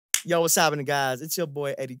Yo, what's happening, guys? It's your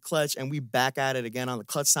boy Eddie Clutch, and we back at it again on the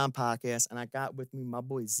ClutchTime podcast. And I got with me my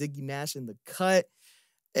boy Ziggy Nash in the cut,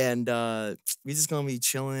 and we just gonna be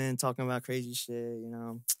chilling, talking about crazy shit.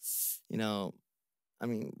 You know. I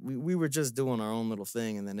mean, we were just doing our own little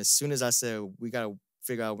thing, and then as soon as I said we gotta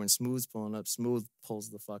figure out when Smooth's pulling up, Smooth pulls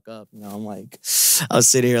the fuck up. I'm like, I was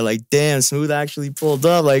sitting here like, damn, Smooth actually pulled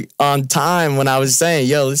up like on time when I was saying,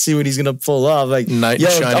 yo, let's see what he's gonna pull up. Like, Knight in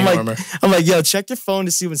shining armor. I'm like, yo, check your phone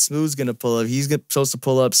to see when Smooth's gonna pull up. He's supposed to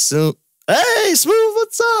pull up soon. Hey, Smooth,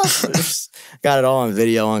 what's up? Got it all on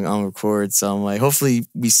video on record, so I'm like, hopefully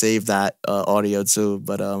we save that audio too.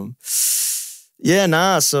 But yeah,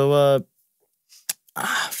 nah. So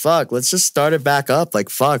fuck, let's just start it back up. Like,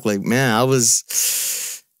 fuck, like, man,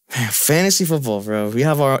 fantasy football, bro. We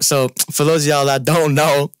have so for those of y'all that don't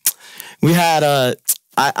know, we had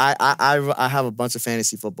I have a bunch of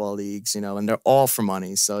fantasy football leagues, and they're all for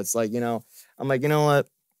money. So it's like, I'm like, you know what?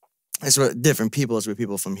 It's with different people. It's with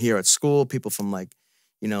people from here at school, people from like,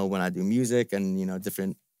 when I do music and,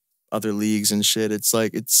 different other leagues and shit. It's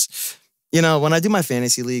like, when I do my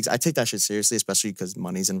fantasy leagues, I take that shit seriously, especially because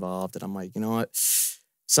money's involved. And I'm like, you know what?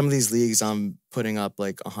 Some of these leagues I'm putting up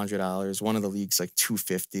like $100. One of the leagues like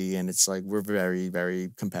 $250, and it's like we're very, very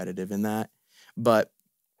competitive in that. But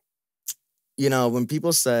when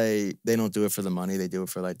people say they don't do it for the money, they do it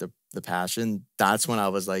for like the passion. That's when I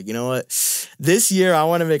was like, you know what? This year I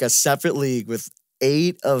want to make a separate league with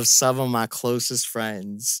 8 of some of my closest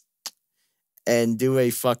friends and do a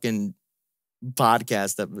fucking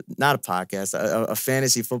podcast, not a podcast, a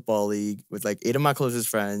fantasy football league with like 8 of my closest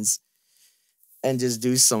friends. And just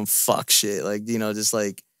do some fuck shit. Like, just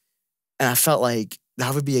like, and I felt like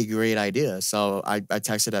that would be a great idea. So I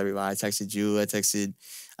texted everybody. I texted you. I texted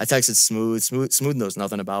Smooth. Smooth knows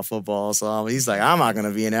nothing about football. So he's like, I'm not going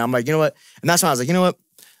to be in it. I'm like, you know what? And that's when I was like, you know what?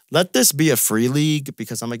 Let this be a free league,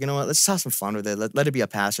 because I'm like, you know what? Let's have some fun with it. Let it be a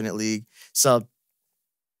passionate league. So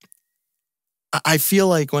I feel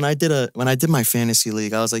like when I did my fantasy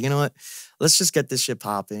league, I was like, you know what? Let's just get this shit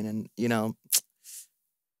popping. And,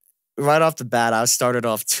 right off the bat, I started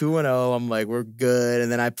off 2-0. I'm like, we're good.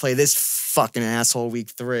 And then I play this fucking asshole week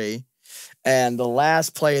 3. And the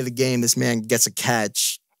last play of the game, this man gets a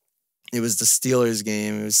catch. It was the Steelers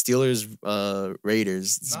game. It was Steelers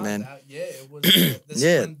Raiders. It was. This is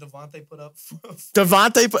when Devontae put up.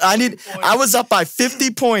 I was up by 50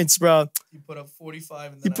 points, bro. You put up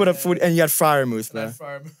 45. And then you put up 40, and you had Fryermuth, bro.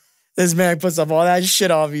 This man puts up all that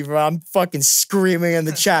shit on me, bro. I'm fucking screaming in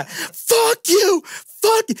the chat. Fuck you!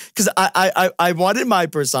 Fuck you! Because I wanted my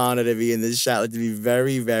persona to be in this chat, like, to be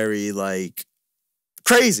very, very, like,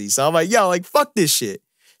 crazy. So I'm like, yo, like, fuck this shit.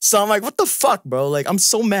 So I'm like, what the fuck, bro? Like, I'm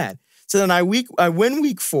so mad. So then I win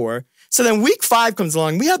week 4. So then week 5 comes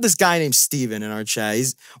along. We have this guy named Steven in our chat.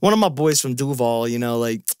 He's one of my boys from Duval, we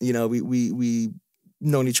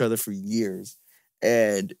known each other for years.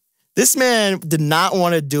 And this man did not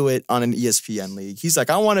want to do it on an ESPN league. He's like,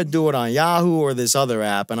 I want to do it on Yahoo or this other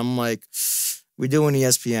app. And I'm like, we do an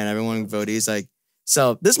ESPN. Everyone voted. He's like,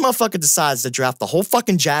 so this motherfucker decides to draft the whole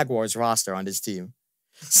fucking Jaguars roster on his team.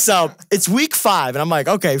 So it's week 5. And I'm like,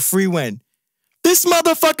 okay, free win. This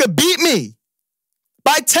motherfucker beat me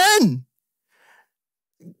by 10.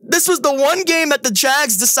 This was the one game that the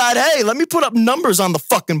Jags decide, hey, let me put up numbers on the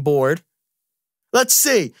fucking board. Let's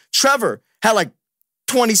see. Trevor had like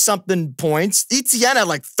 20-something points. Etienne had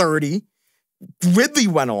like 30. Ridley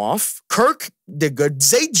went off. Kirk did good.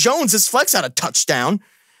 Zay Jones, his flex, had a touchdown.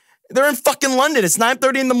 They're in fucking London. It's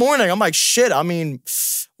 9:30 in the morning. I'm like, shit,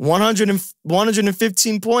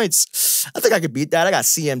 115 points. I think I could beat that. I got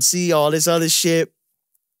CMC, all this other shit.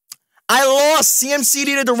 I lost. CMC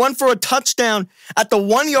needed to run for a touchdown at the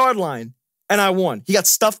 1-yard line, and I won. He got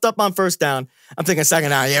stuffed up on first down. I'm thinking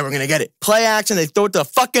second down, yeah, we're going to get it. Play action, they throw it to the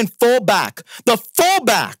fucking fullback. The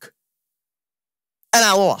fullback. And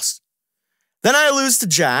I lost. Then I lose to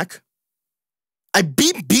Jack. I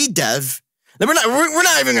beat B-Dev. We're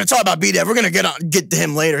not even going to talk about B-Dev. We're going to get to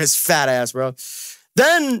him later, his fat ass, bro.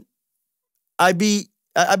 Then I think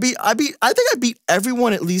I beat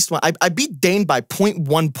everyone at least one. I beat Dane by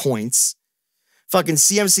 0.1 points. Fucking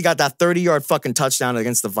CMC got that 30-yard fucking touchdown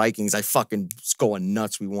against the Vikings. I fucking was going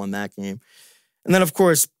nuts. We won that game. And then, of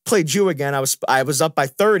course, played you again. I was up by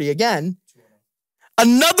 30 again.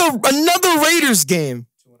 Another Raiders game.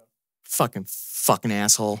 Fucking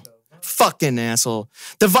asshole. Fucking asshole.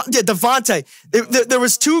 Devontae. There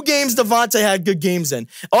was 2 games Devontae had good games in.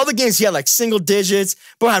 All the games he had like single digits.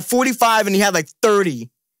 Bro had 45 and he had like 30.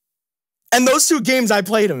 And those 2 games I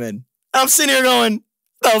played him in. I'm sitting here going,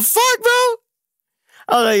 the fuck, bro?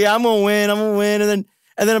 I was like, yeah, I'm gonna win. And then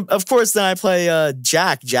And then, of course, then I play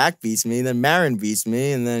Jack. Jack beats me. Then Marin beats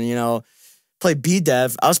me. And then, play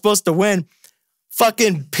B-Dev. I was supposed to win.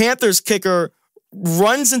 Fucking Panthers kicker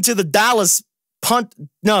runs into the Dallas punt.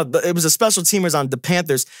 No, it was a special teamers on the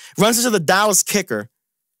Panthers. Runs into the Dallas kicker.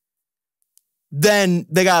 Then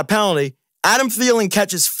they got a penalty. Adam Thielen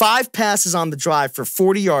catches 5 passes on the drive for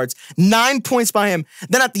 40 yards. 9 points by him.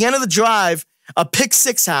 Then at the end of the drive, a pick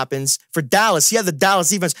 6 happens for Dallas. He had the Dallas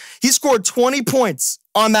defense. He scored 20 points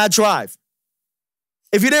on that drive.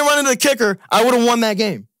 If he didn't run into the kicker, I would have won that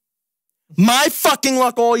game. My fucking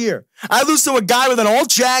luck all year. I lose to a guy with an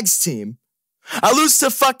all-Jags team. I lose to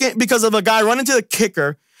fucking because of a guy running to the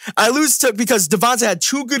kicker. I lose to because Devontae had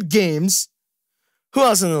 2 good games. Who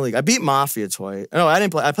else in the league? I beat Mafia twice. No, I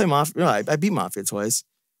didn't play. I played Mafia. No, I beat Mafia twice.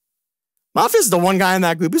 Mafia's the one guy in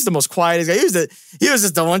that group. He's the most quietest guy. He was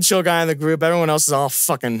just the one chill guy in the group. Everyone else is all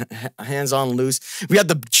fucking hands-on loose. We had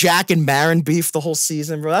the Jack and Marin beef the whole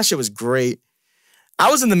season, bro. That shit was great. I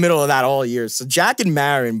was in the middle of that all year. So Jack and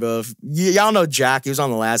Marin, bro. Y'all know Jack. He was on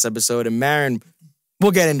the last episode. And Marin,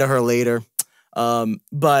 we'll get into her later.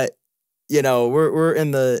 But we're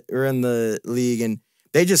in the league, and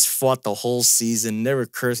they just fought the whole season. They were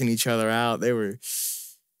cursing each other out.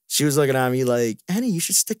 She was looking at me like, Annie, you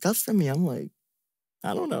should stick up for me. I'm like,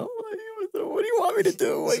 I don't know. What do you want me to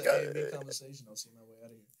do? Like, conversation. I'll see my way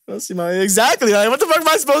out of here. Exactly. Like, what the fuck am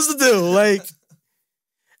I supposed to do? Like,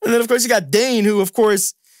 and then of course you got Dane, who of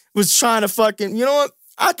course was trying to fucking, you know what?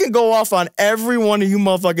 I can go off on every one of you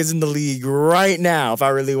motherfuckers in the league right now if I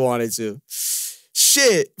really wanted to.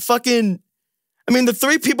 Shit, fucking, the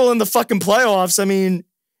 3 people in the fucking playoffs,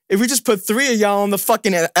 if we just put 3 of y'all on the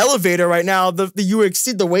fucking elevator right now, you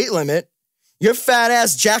exceed the weight limit. Your fat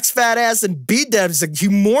ass, Jack's fat ass, and B-Dev's a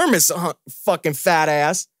humongous fucking fat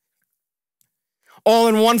ass. All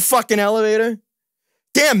in one fucking elevator.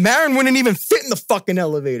 Damn, Marin wouldn't even fit in the fucking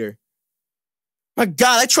elevator. My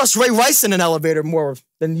God, I trust Ray Rice in an elevator more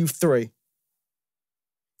than you 3.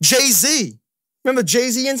 Jay-Z. Remember the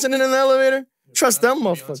Jay-Z incident in the elevator? Yeah, trust them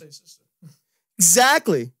motherfuckers.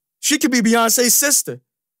 Exactly. She could be Beyonce's sister.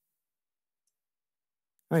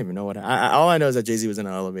 I don't even know what. All I know is that Jay-Z was in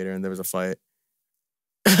an elevator and there was a fight.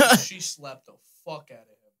 She slapped the fuck out of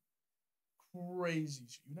him. Crazy.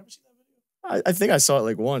 You never seen that video? I think I saw it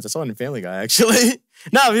like once. I saw it in Family Guy, actually.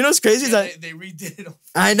 No, you know what's crazy? Yeah, they redid it.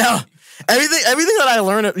 I know. Everything that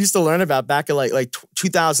I used to learn about back in like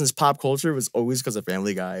 2000s pop culture was always because of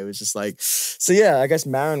Family Guy. It was just like, so yeah, I guess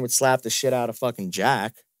Marin would slap the shit out of fucking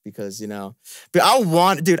Jack because, but I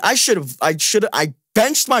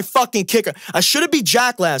benched my fucking kicker. I should have beat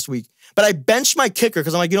Jack last week, but I benched my kicker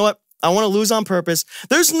because I'm like, you know what? I want to lose on purpose.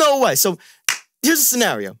 There's no way. So here's a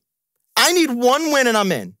scenario. I need 1 win and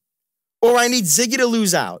I'm in. Or I need Ziggy to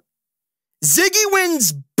lose out. Ziggy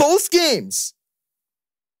wins both games.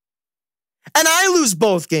 And I lose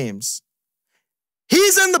both games.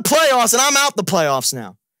 He's in the playoffs and I'm out the playoffs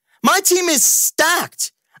now. My team is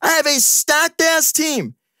stacked. I have a stacked ass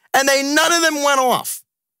team. And none of them went off.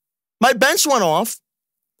 My bench went off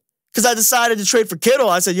because I decided to trade for Kittle.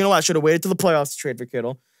 I said, you know what? I should have waited till the playoffs to trade for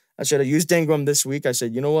Kittle. I should have used Ingram this week. I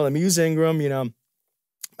said, you know what? Let me use Ingram.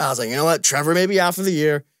 I was like, you know what? Trevor may be out for the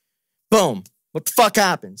year. Boom. What the fuck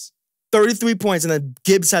happens? 33 points and then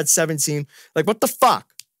Gibbs had 17. Like, what the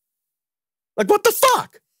fuck? Like, what the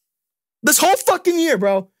fuck? This whole fucking year,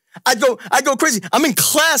 bro. I go crazy. I'm in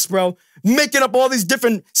class, bro, making up all these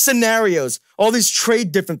different scenarios, all these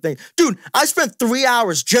trade different things. Dude, I spent 3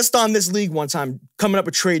 hours just on this league one time coming up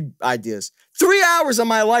with trade ideas. 3 hours of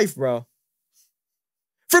my life, bro.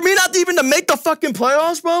 For me not even to make the fucking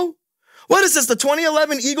playoffs, bro? What is this, the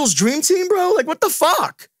 2011 Eagles dream team, bro? Like, what the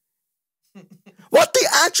fuck? What the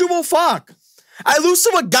actual fuck? I lose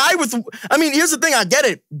to a guy with, here's the thing, I get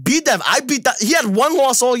it. B-Dev, I beat that. He had 1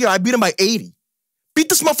 loss all year. I beat him by 80. Beat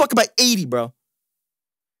this motherfucker by 80, bro.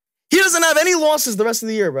 He doesn't have any losses the rest of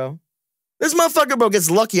the year, bro. This motherfucker, bro, gets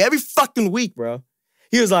lucky every fucking week, bro.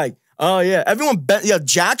 He was like, oh, yeah, everyone bet. Yeah,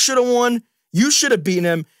 Jack should have won. You should have beaten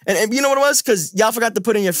him. And you know what it was? Because y'all forgot to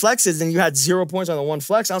put in your flexes and you had 0 points on the 1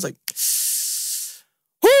 flex. I was like,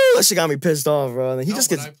 whoo, that shit got me pissed off, bro. And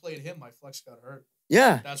when I played him, my flex got hurt.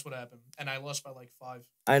 Yeah. That's what happened. And I lost by like 5.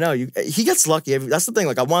 I know. He gets lucky. That's the thing.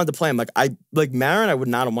 Like, I wanted to play him. Like Marin, I would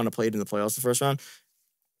not have wanted to play it in the playoffs the first round.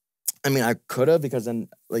 I could have because then,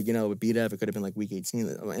 like, with B-Dev, it could have been like week 18.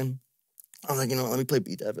 And I was like, let me play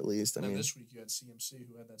B-Dev at least. And then this week you had CMC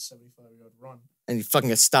who had that 75-yard run. And he fucking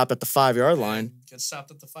gets stopped at the 5-yard line. Gets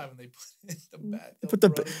stopped at the 5 and they put in the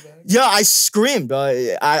back. Yeah, I screamed.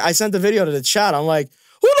 I sent the video to the chat. I'm like,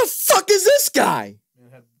 who the fuck is this guy?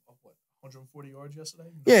 Man had, 140 yards yesterday?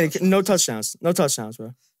 No touchdowns. No touchdowns,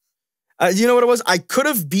 bro. You know what it was? I could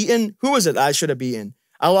have beaten. Who was it I should have beaten?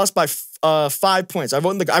 I lost by 5 points. I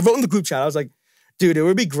wrote in the group chat. I was like, dude, it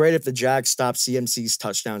would be great if the Jags stopped CMC's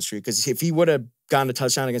touchdown streak. Because if he would have gotten a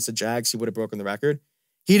touchdown against the Jags, he would have broken the record.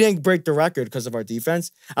 He didn't break the record because of our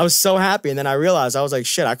defense. I was so happy. And then I realized, I was like,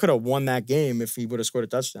 shit, I could have won that game if he would have scored a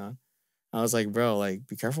touchdown. I was like, bro, like,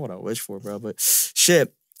 be careful what I wish for, bro. But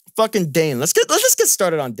shit, fucking Dane. Let's just get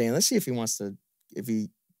started on Dane. Let's see if he was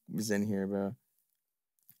in here, bro.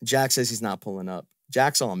 Jack says he's not pulling up.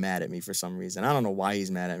 Jack's all mad at me for some reason. I don't know why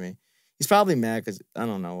he's mad at me. He's probably mad because I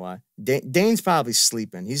don't know why. Dane's probably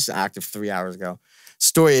sleeping. He's active 3 hours ago.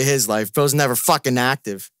 Story of his life. Bro's never fucking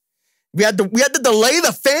active. We had to delay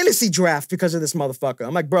the fantasy draft because of this motherfucker.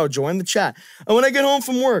 I'm like, bro, join the chat. And when I get home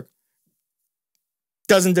from work,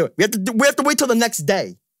 doesn't do it. We have to wait till the next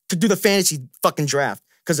day to do the fantasy fucking draft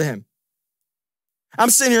because of him. I'm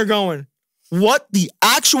sitting here going, what the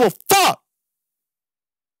actual fuck?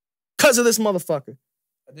 Because of this motherfucker.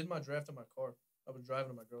 I did my draft in my car. I was driving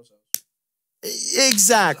to my girl's house.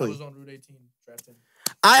 Exactly. I was on Route 18 drafting.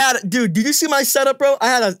 Dude, did you see my setup, bro?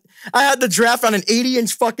 I had the draft on an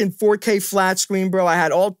 80-inch fucking 4K flat screen, bro. I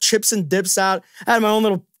had all chips and dips out. I had my own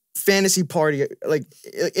little fantasy party, like,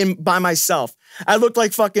 by myself. I looked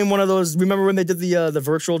like fucking one of those, remember when they did the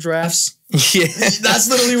virtual drafts? Yeah. That's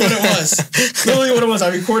literally what it was. Literally what it was.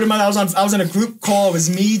 I recorded I was in a group call. It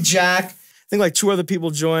was me, Jack, I think like 2 other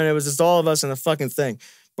people joined. It was just all of us in a fucking thing.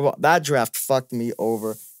 But that draft fucked me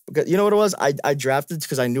over. Because you know what it was? I drafted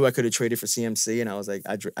because I knew I could have traded for CMC, and I was like,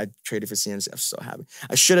 I traded for CMC. I was so happy.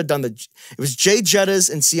 I should have done it was Jay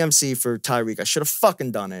Jettas and CMC for Tyreek. I should have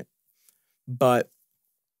fucking done it. But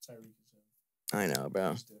I know,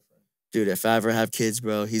 bro. Dude, if I ever have kids,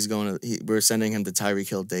 bro, we're sending him to Tyreek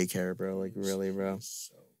Hill daycare, bro. Like, really, bro.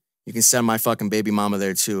 You can send my fucking baby mama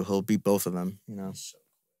there, too. He'll beat both of them, you know?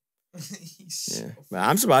 Yeah. Man,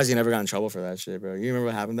 I'm surprised he never got in trouble for that shit, bro. You remember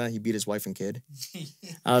what happened to that? He beat his wife and kid.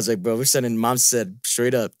 I was like, bro, mom said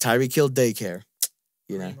straight up, Tyreek Hill daycare.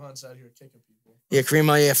 You know? Kareem Hunt's out here kicking people. Yeah, Kareem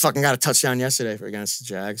Hunt, fucking got a touchdown yesterday against the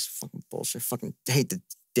Jags. Fucking bullshit. Fucking hate the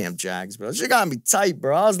damn Jags, bro. Shit got me tight,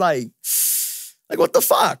 bro. I was like, what the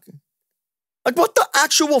fuck? Like, what the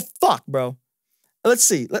actual fuck, bro? Let's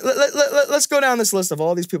see. Let's go down this list of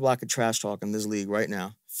all these people I could trash talk in this league right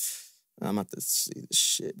now. I'm about to see this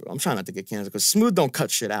shit, bro. I'm trying not to get canceled because Smooth don't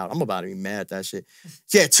cut shit out. I'm about to be mad at that shit.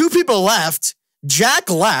 Yeah, 2 people left.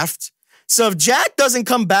 Jack left. So if Jack doesn't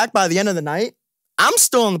come back by the end of the night, I'm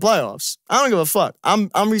still in the playoffs. I don't give a fuck. I'm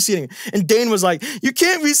reseeding. And Dane was like, you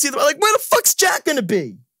can't reseed. Like, where the fuck's Jack gonna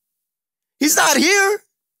be? He's not here.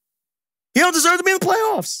 He don't deserve to be in the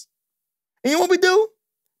playoffs. And you know what we do?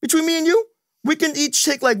 Between me and you, we can each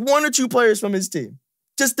take like 1 or 2 players from his team.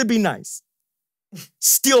 Just to be nice.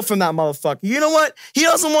 Steal from that motherfucker. You know what? He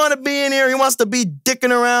doesn't want to be in here. He wants to be dicking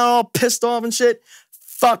around, all pissed off and shit.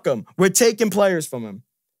 Fuck him. We're taking players from him.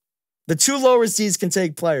 The 2 lower seeds can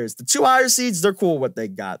take players. The 2 higher seeds, they're cool with what they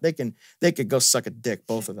got. They could go suck a dick,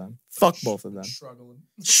 both of them. Fuck both of them.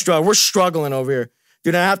 We're struggling over here.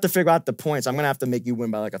 Dude, I have to figure out the points. I'm going to have to make you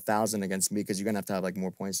win by like 1,000 against me because you're going to have like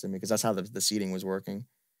more points than me because that's how the seeding was working.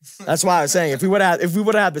 That's why I was saying if we would have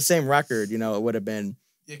had the same record, you know, it would have been.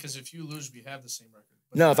 Yeah, because if you lose, we have the same record.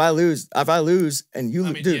 But no, if I lose and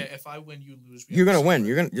you, dude, yeah, if I win, you lose. You're gonna win.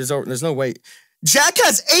 There's no way. Jack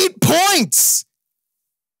has 8 points.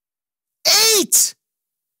 8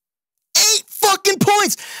 fucking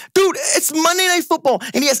points, dude. It's Monday Night Football,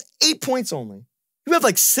 and he has 8 points only. You have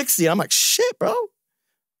like 60. I'm like, shit, bro.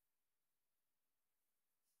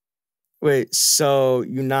 Wait, so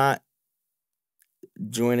you're not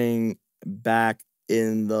joining back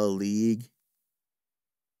in the league?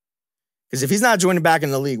 Because if he's not joining back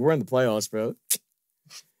in the league, we're in the playoffs, bro.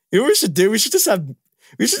 You know what we should do? We should just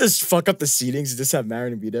fuck up the seedings and just have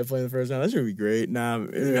Marin and B-Dev play in the first round. That should be great. Nah,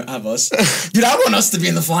 have us. Dude, I want us to be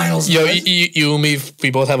in the finals, yo, you and me, we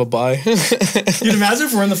both have a bye. Dude, imagine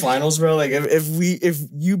if we're in the finals, bro. Like, if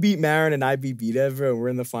you beat Marin and I beat B-Dev, bro, and we're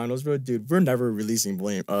in the finals, bro, dude, we're never releasing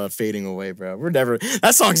Fading Away, bro.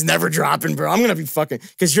 That song's never dropping, bro. I'm gonna be fucking,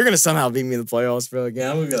 because you're gonna somehow beat me in the playoffs, bro. Again,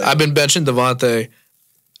 I'm gonna be like, I've been benching Devontae.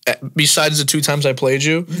 Besides the 2 times I played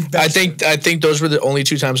you, I think those were the only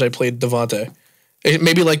 2 times I played Devontae.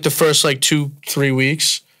 Maybe like the first like 2-3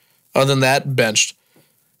 weeks. Other than that, benched.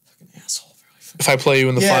 Fucking asshole, bro. If I play you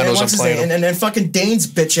in the finals, I'm playing him. And then fucking Dane's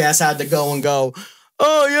bitch ass had to go.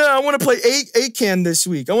 Oh yeah, I want to play 8-can this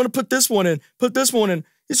week. I want to put this one in.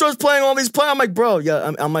 He starts playing all these plays. I'm like, bro,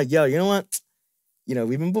 yeah. I'm like, yo, you know what? You know,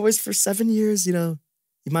 we've been boys for 7 years. You know,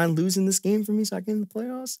 you mind losing this game for me so I get in the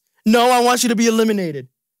playoffs? No, I want you to be eliminated.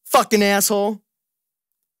 Fucking asshole.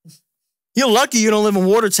 You're lucky you don't live in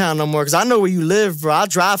Watertown no more, because I know where you live, bro. I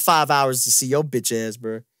drive 5 hours to see your bitch ass,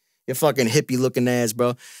 bro. Your fucking hippie looking ass,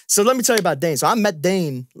 bro. So let me tell you about Dane. So I met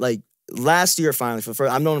Dane like last year finally.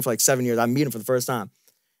 I've known him for like 7 years. I meet him for the first time.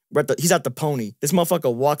 He's at the Pony. This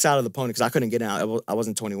motherfucker walks out of the Pony because I couldn't get in. I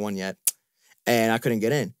wasn't 21 yet, and I couldn't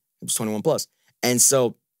get in. It was 21 plus. And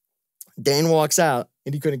so Dane walks out,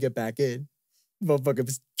 and he couldn't get back in.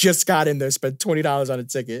 Motherfucker just got in there, spent $20 on a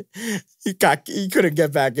ticket. He couldn't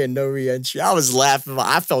get back in, no re-entry. I was laughing.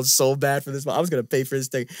 I felt so bad for this. I was gonna pay for his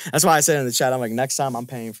thing. That's why I said in the chat, I'm like, next time I'm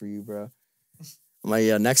paying for you, bro. I'm like,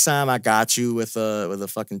 yeah, next time I got you with a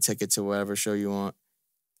fucking ticket to whatever show you want.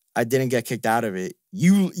 I didn't get kicked out of it.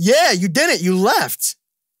 You didn't. You left.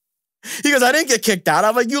 He goes, I didn't get kicked out.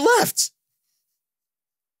 I'm like, you left.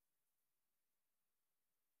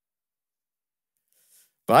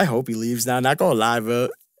 But I hope he leaves now. Not gonna lie, bro.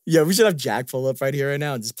 Yeah, we should have Jack pull up right here right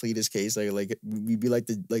now and just plead his case. Like we'd be like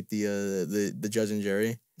the judge and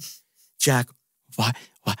jury. Jack, why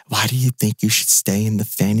do you think you should stay in the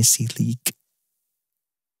fantasy league?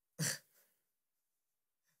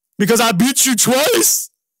 Because I beat you twice.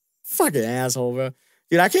 Fucking asshole, bro.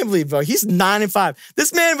 Dude, I can't believe, bro. He's 9-5.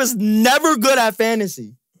 This man was never good at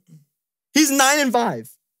fantasy. He's 9-5.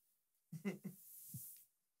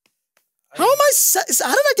 How did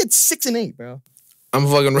I get 6 and 8, bro? I'm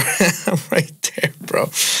fucking right there, bro.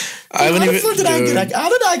 How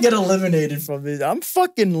did I get eliminated from this? I'm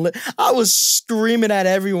fucking I was screaming at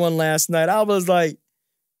everyone last night. I was like,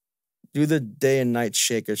 do the day and night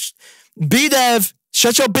shaker. B-Dev,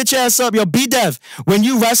 shut your bitch ass up. Yo, B-Dev, when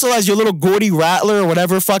you wrestle as your little Gordy Rattler or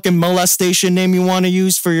whatever fucking molestation name you want to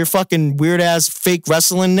use for your fucking weird ass fake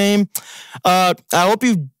wrestling name, I hope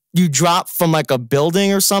you drop from like a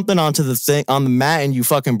building or something onto the thing on the mat and you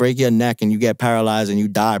fucking break your neck and you get paralyzed and you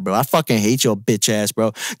die, bro. I fucking hate your bitch ass,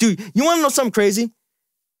 bro. Dude, you want to know something crazy?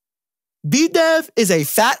 B-Dev is a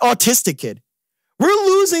fat autistic kid. We're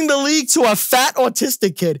losing the league to a fat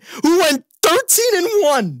autistic kid who went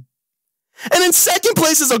 13-1. And in second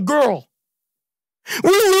place is a girl.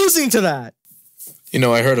 We're losing to that. You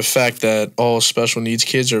know, I heard a fact that all special needs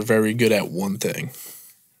kids are very good at one thing.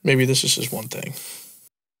 Maybe this is just one thing.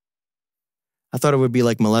 I thought it would be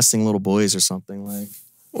like molesting little boys or something like.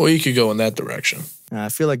 Well, you could go in that direction. I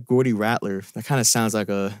feel like Gordy Rattler. That kind of sounds like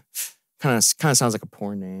a sounds like a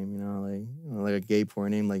porn name, you know, like a gay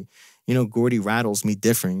porn name. Like, you know, Gordy rattles me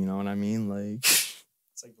different. You know what I mean? Like, it's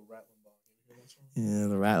like the rattling ball. Yeah,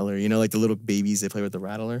 the Rattler. You know, like the little babies they play with the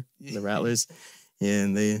Rattler, the Rattlers. Yeah,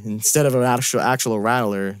 and they instead of an actual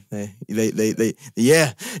Rattler, they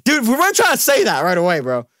yeah, dude. We weren't trying to say that right away,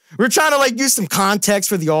 bro. We're trying to like use some context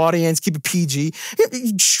for the audience, keep it PG.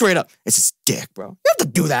 Straight up, it's his dick, bro. You have to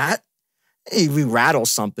do that. Hey, we rattle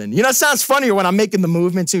something. You know, it sounds funnier when I'm making the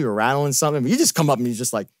movement too. You're rattling something, but you just come up and you're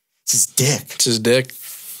just like, it's his dick. It's his dick.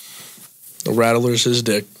 The Rattler's his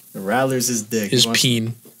dick. The Rattler's his dick. His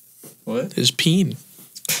peen. What? His peen.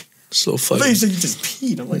 So funny. I thought you said you just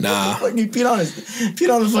peed. I'm like, nah. What the fuck? You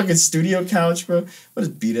peed on the fucking studio couch, bro. What is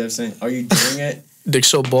B-Dev saying? Are you doing it? Dick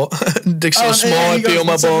so small, I pee on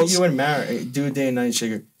my balls. You and Mara do a day and night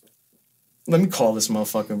shaker. Let me call this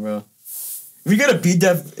motherfucker, bro. If we get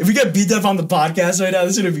B-Dev on the podcast right now,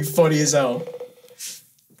 this is gonna be funny as hell.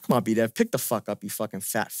 Come on, B-Dev, pick the fuck up, you fucking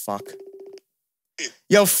fat fuck.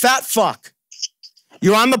 Yo, fat fuck.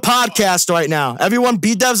 You're on the podcast right now. Everyone,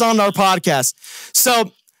 B-Dev's on our podcast.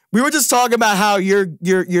 So we were just talking about how your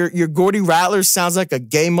Gordy Rattler sounds like a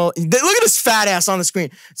gay Look at this fat ass on the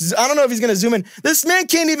screen. I don't know if he's gonna zoom in. This man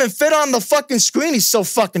can't even fit on the fucking screen. He's so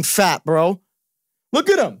fucking fat, bro. Look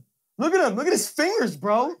at him. Look at him. Look at his fingers,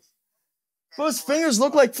 bro. Bro, his fingers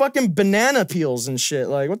look like fucking banana peels and shit.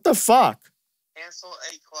 Like, what the fuck? Cancel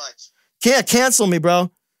a clutch. Can't cancel me,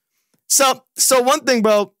 bro. So one thing,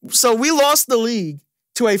 bro. So we lost the league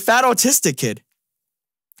to a fat autistic kid.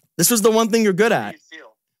 This was the one thing you're good at. How do you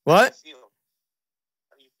feel? What?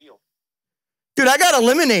 How do you feel? Dude, I got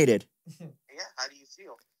eliminated. Yeah, how do you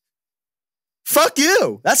feel? Fuck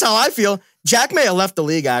you. That's how I feel. Jack may have left the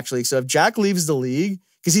league, actually. So if Jack leaves the league,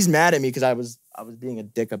 because he's mad at me because I was being a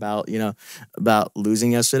dick about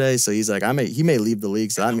losing yesterday. So he's like, he may leave the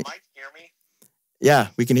league. So Can the mic hear me? Yeah,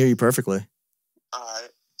 we can hear you perfectly.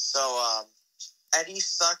 Eddie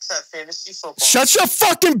sucks at fantasy football. Shut your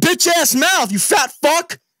fucking bitch ass mouth, you fat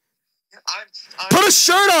fuck. I'm Put a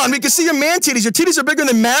shirt on. We can see your man titties. Your titties are bigger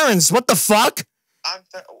than Marin's. What the fuck? I'm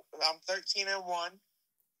 13-1.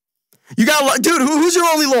 You got, dude. Who's your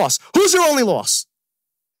only loss? Who's your only loss?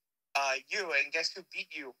 You, and guess who beat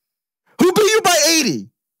you? Who beat you by 80?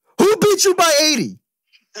 Who beat you by 80?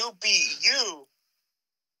 Who beat you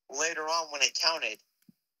later on when it counted?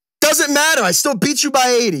 Doesn't matter. I still beat you by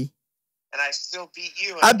 80. and I still beat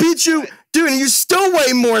you. I beat you, dude, and you still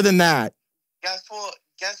weigh more than that. Guess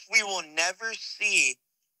we will never see.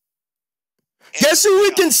 Guess who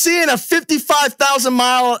we can see in a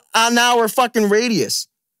 55,000-mile-an-hour fucking radius?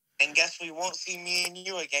 And guess we won't see me and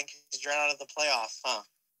you again because you're out of the playoffs, huh?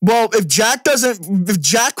 Well, if Jack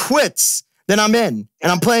quits, then I'm in,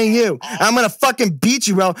 and I'm playing you. And I'm gonna fucking beat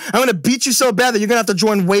you, bro. I'm gonna beat you so bad that you're gonna have to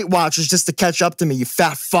join Weight Watchers just to catch up to me, you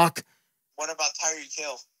fat fuck. What about Tyreek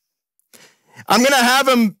Hill? I'm gonna have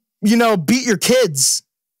him, beat your kids.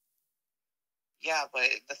 Yeah, but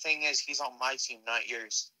the thing is, he's on my team, not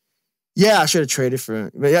yours. Yeah, I should have traded for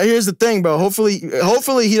him. But yeah, here's the thing, bro. Hopefully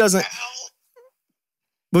he doesn't.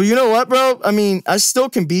 Well, you know what, bro? I mean, I still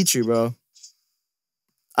can beat you, bro.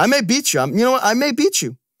 I may beat you. You know what? I may beat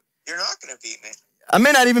you. You're not gonna beat me. I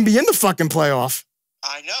may not even be in the fucking playoff.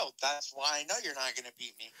 I know. That's why I know you're not gonna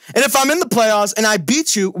beat me. And if I'm in the playoffs and I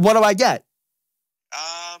beat you, what do I get?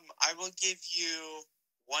 I will give you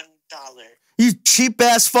 $1. You cheap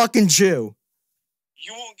ass fucking Jew.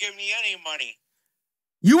 You won't give me any money.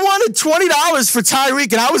 You wanted $20 for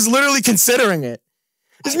Tyreek, and I was literally considering it.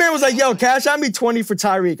 This man was like, "Yo, cash out me $20 for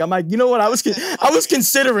Tyreek." I'm like, you know what? I was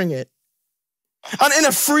considering it. In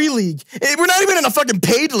a free league. We're not even in a fucking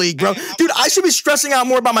paid league, bro. Dude, I should be stressing out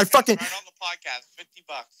more about my fucking. Right on the podcast, $50.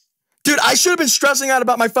 Dude, I should have been stressing out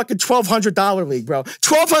about my fucking $1,200 league, bro.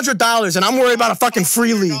 $1,200, and I'm worried about a fucking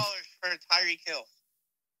free league. For Tyreek Hill.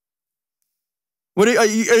 What are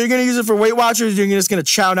you gonna use it for Weight Watchers? Or you're just gonna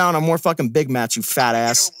chow down on more fucking Big Macs, you fat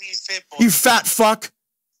ass. You fat fuck.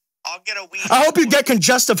 I'll get a Wii. I hope you get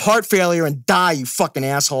congestive heart failure and die, you fucking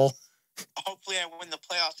asshole. Hopefully I win the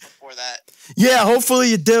playoffs before that. Yeah,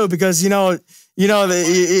 hopefully you do, because at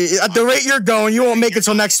the rate you're going, you won't make it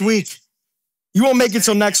till next week. You won't make it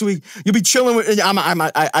till next week. You'll be chilling with.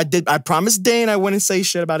 I promised Dane I wouldn't say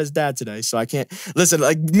shit about his dad today, so I can't listen.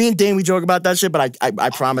 Like me and Dane, we joke about that shit, but I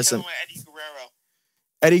promise him. Eddie Guerrero.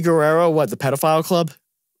 Eddie Guerrero, what, the pedophile club?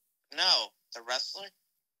 No, the wrestler.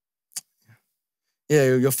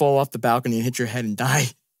 Yeah, you'll fall off the balcony and hit your head and die.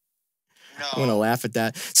 No. I'm gonna laugh at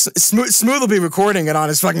that. Smooth will be recording it on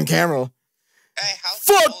his fucking camera. Hey, how's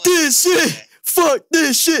Fuck this shit. Fuck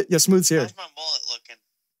this shit. Yeah, Smooth's here. How's my mullet looking?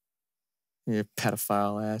 You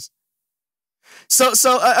pedophile ass. So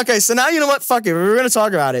okay, so now you know what? Fuck it. We're gonna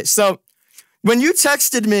talk about it. So when you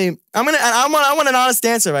texted me, I want an honest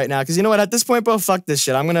answer right now, because you know what? At this point, bro, fuck this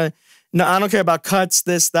shit. I don't care about cuts,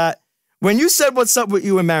 this, that. When you said what's up with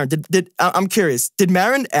you and Marin, I'm curious. Did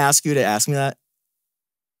Marin ask you to ask me that?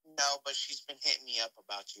 No, but she's been hitting me up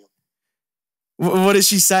about you. What is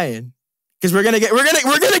she saying? Because we're gonna get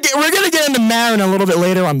into Marin a little bit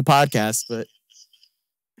later on the podcast, but.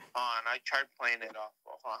 I tried playing it off.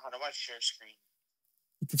 Hold on, how do I share screen?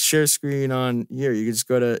 You can share screen on here. You can just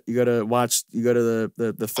go to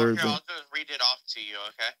the third. Okay, I'll just read it off to you,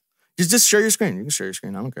 okay? Just share your screen. You can share your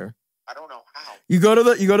screen. I don't care. I don't know how. You go to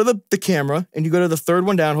the camera and you go to the third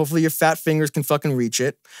one down. Hopefully your fat fingers can fucking reach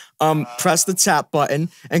it. Press the tap button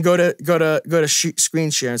and go to screen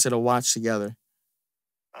share instead of watch together.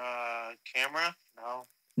 Camera? No.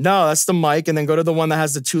 No, that's the mic, and then go to the one that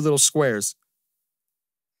has the two little squares.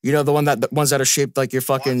 You know, the ones that are shaped like your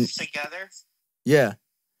fucking. Watch together? Yeah.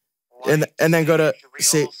 Like, and then go to reels.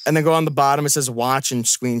 see, and then go on the bottom. It says watch and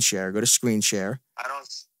screen share. Go to screen share. I don't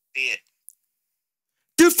see it.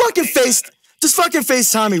 Dude, just fucking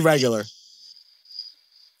FaceTime me regular.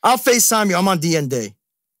 I'll FaceTime you. I'm on D&D.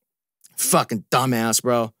 Fucking dumbass,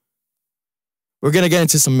 bro. We're gonna get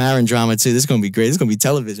into some Marin drama too. This is gonna be great. This is gonna be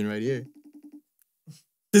television right here.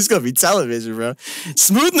 This is gonna be television, bro.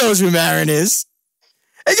 Smooth knows who Marin is.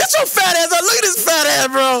 Hey, get your fat ass out. Look at this fat ass,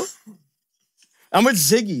 bro. I'm with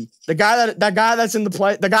Ziggy, the guy that's in the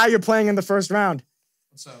play, the guy you're playing in the first round.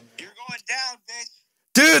 What's up, man? You're going down, bitch.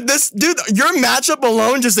 Dude, your matchup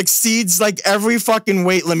alone just exceeds like every fucking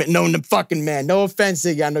weight limit known to fucking man. No offense,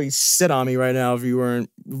 Ziggy. I know you sit on me right now if you weren't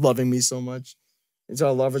loving me so much. It's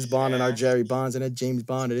our lovers bond and our Jerry Bonds and that James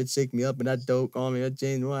Bond and it shake me up and that dope on me. That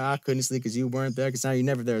James, well, I couldn't sleep because you weren't there because now you're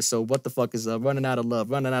never there. So what the fuck is up? Running out of love,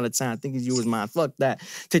 running out of time. Thinking you was mine. Fuck that.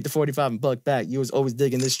 Take the 45 and buck back. You was always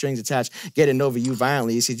digging this strings attached. Getting over you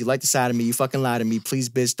violently. You said you like the side of me. You fucking lied to me. Please,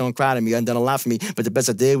 bitch, don't cry to me. Undone a lot for me. But the best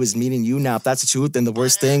I did was meeting you now. If that's the truth, then the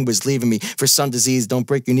worst thing was leaving me. For some disease, don't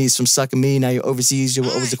break your knees from sucking me. Now you're overseas. You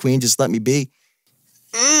were always the queen. Just let me be.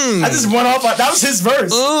 I just went off. That was his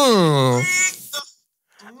verse.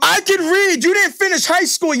 I can read. You didn't finish high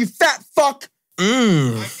school, you fat fuck. I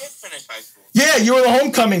did finish high school. Yeah, you were the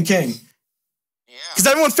homecoming king. Yeah. Because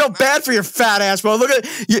everyone felt bad for your fat ass, bro. Look at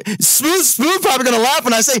Smooth probably gonna laugh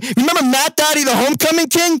when I say, remember Matt Daddy, the homecoming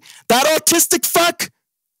king? That autistic fuck?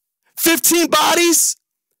 15 bodies?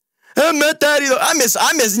 Matt Daddy, though. I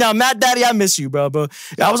miss now, Matt Daddy. I miss you, bro.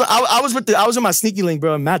 I was with my sneaky link,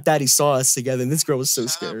 bro. And Matt Daddy saw us together, and this girl was so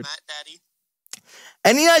scared. Matt Daddy.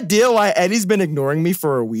 Any idea why Eddie's been ignoring me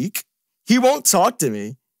for a week? He won't talk to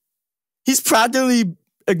me. He's practically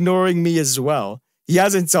ignoring me as well. He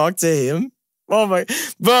hasn't talked to him. Oh my,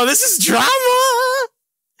 bro, this is drama.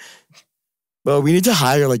 Bro, we need to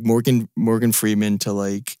hire like Morgan Freeman to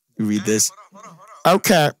like read this. Hold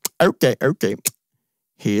on. Okay.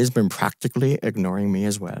 He has been practically ignoring me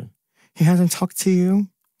as well. He hasn't talked to you.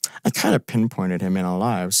 I kind of pinpointed him in our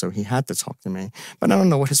lives, so he had to talk to me. But I don't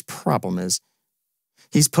know what his problem is.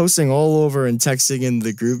 He's posting all over and texting in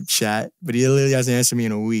the group chat, but he literally hasn't answered me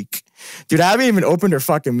in a week. Dude, I haven't even opened her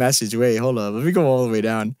fucking message. Wait, hold up. Let me go all the way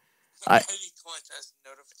down. Clutch has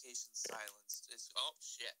notifications silenced. Oh,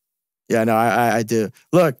 shit. Yeah, no, I do.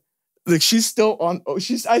 Look, she's still on.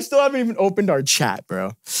 I still haven't even opened our chat, bro.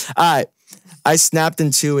 All right. I snapped in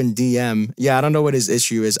DM. Yeah, I don't know what his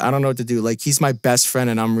issue is. I don't know what to do. Like, he's my best friend,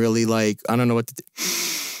 and I'm really like, I don't know what to do.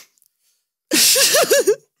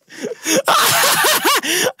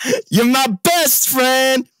 You're my best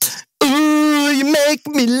friend. Ooh, you make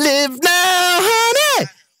me live now, honey.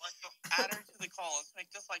 Add her to the call. Let's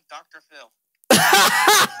make this like Dr. Phil.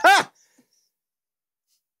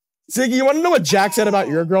 Ziggy, you want to know what Jack said about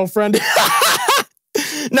your girlfriend?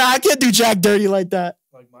 Nah, I can't do Jack dirty like that.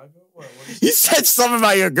 Like my girl? What He said something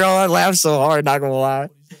about your girl. I laughed so hard, not gonna lie.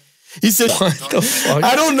 He said, What the fuck?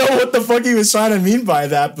 I don't know what the fuck he was trying to mean by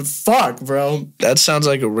that, but fuck, bro. That sounds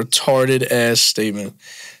like a retarded ass statement.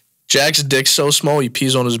 Jack's dick's so small he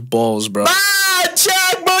pees on his balls, bro. Ah,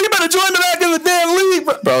 Jack, bro, you better join the back of the damn league,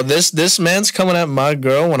 bro. Bro, this man's coming at my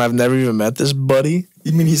girl when I've never even met this buddy.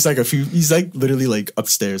 You mean he's like literally like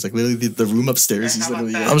upstairs, like literally the room upstairs. He's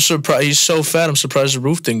literally. I'm surprised he's so fat. I'm surprised the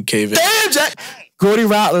roof didn't cave in. Damn, Jack. Gordy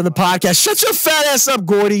Rattler, the podcast. Shut your fat ass up,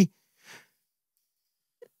 Gordy.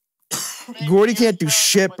 Gordy can't do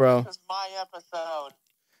shit, bro. This is my episode.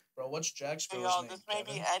 Bro, what's Jack's Hey, girl's yo, name? this may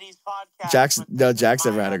be Kevin? Eddie's podcast. Jack's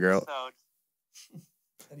never had a girl.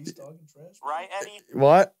 Eddie's talking trash. Right, Eddie?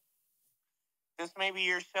 What? This may be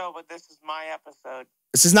your show, but this is my episode.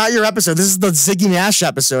 This is not your episode. This is the Ziggy Nash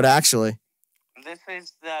episode, actually. This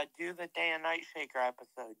is the Do the Day and Night Shaker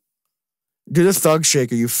episode. Do the thug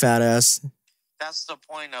shaker, you fat ass. That's the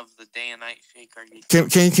point of the Day and Night Shaker.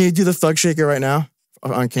 Can you do the thug shaker right now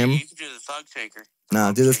on camera? You can do the Thug Shaker.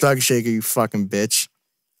 Nah, do the thug shaker, you fucking bitch.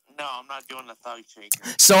 No, I'm not doing the Thug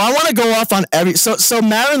Shaker. So I want to go off on every. So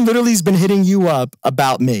Marin literally's been hitting you up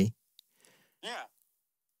about me. Yeah.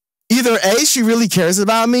 Either A, she really cares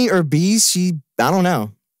about me, or B, I don't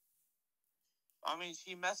know. I mean,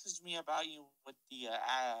 she messaged me about you with the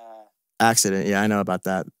Accident. Yeah, I know about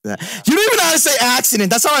that. You don't even know how to say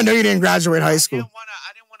accident. That's how I know you didn't graduate high school.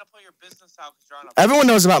 I didn't want to put your business out because you're on a. Everyone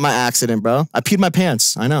knows about my accident, bro. I peed my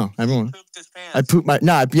pants. I know. Everyone. Pooped his pants. I pooped my.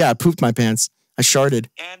 Nah, yeah, I pooped my pants. I sharted.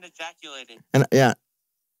 And ejaculated. And yeah.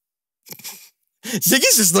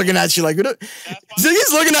 Ziggy's just looking at you like,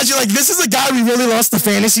 Ziggy's looking at you like, this is a guy we really lost the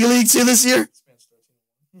fantasy league to this year.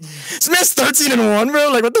 This man's 13-1,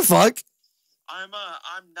 bro. Like, what the fuck? I'm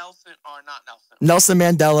Nelson, or not Nelson. Nelson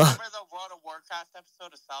Mandela. Remember the World of Warcraft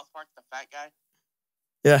episode of South Park, the fat guy?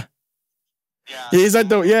 Yeah. Yeah. He's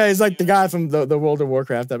like the guy from the World of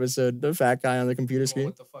Warcraft episode, the fat guy on the computer screen.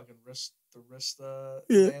 With the fucking wrist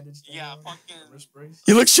Yeah. bandage. Yeah, thing, fucking. the wrist brace.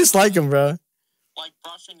 He looks just like him, bro. Like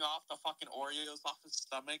brushing off the fucking Oreos off his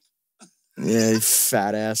stomach. Yeah, you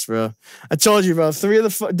fat ass, bro. I told you, bro.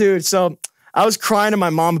 Dude. So I was crying to my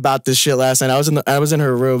mom about this shit last night. I was in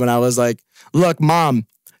her room and I was like, "Look, mom.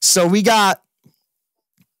 So we got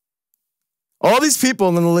all these people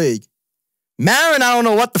in the league. Marin, I don't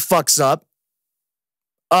know what the fuck's up.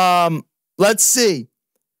 Let's see.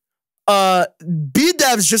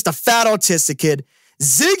 B-Dev's just a fat autistic kid.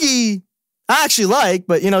 Ziggy, I actually like,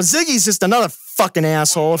 but Ziggy's just another fucking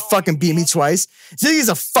asshole. Fucking beat me twice. Ziggy's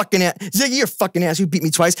a fucking ass. Ziggy, you're a fucking ass. You beat me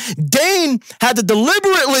twice. Dane had to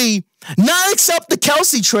deliberately not accept the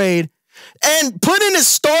Kelsey trade and put in his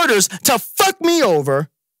starters to fuck me over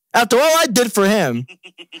after all I did for him.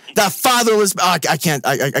 That fatherless. I can't.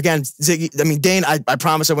 Again, Ziggy. I mean, Dane. I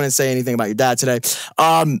promise I wouldn't say anything about your dad today.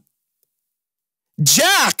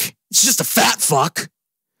 Jack. It's just a fat fuck.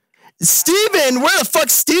 Steven, where the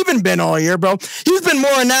fuck's Steven been all year, bro? He's been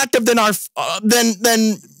more inactive than our than.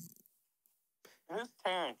 Who's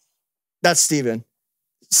Terrence? That's Steven.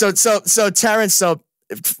 So Terrence. So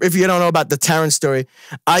if you don't know about the Terrence story,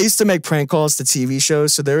 I used to make prank calls to TV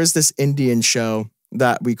shows. So there is this Indian show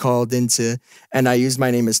that we called into, and I used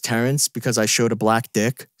my name as Terrence because I showed a black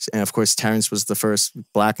dick, and of course Terrence was the first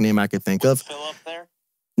black name I could think of. Phil up there?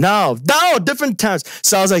 No, different Terrence.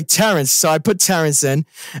 So I was like, Terrence. So I put Terrence in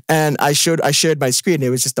and I shared my screen. And it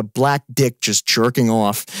was just a black dick just jerking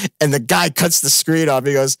off. And the guy cuts the screen off.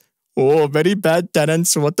 He goes, "Oh, very bad,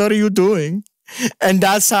 Terrence. What are you doing?" And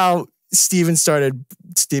that's how Steven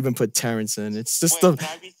put Terrence in. It's just Wait, can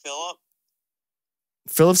I be Philip?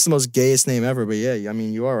 Philip's the most gayest name ever, but yeah, I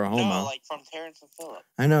mean, you are a homo. No, like from Terrence and Philip.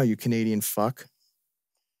 I know, you Canadian fuck.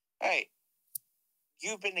 Hey,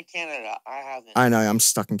 you've been to Canada. I haven't. I know, I'm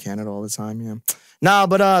stuck in Canada all the time, yeah. No,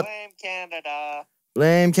 but Blame Canada.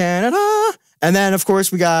 blame Canada. And then of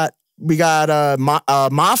course we got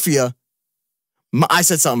Mafia. I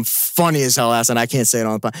said something funny as hell last night. I can't say it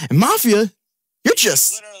on the podcast. And Mafia, you're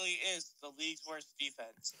just Literally is the league's worst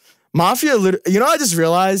defense. Mafia. You know, I just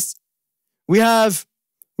realized we have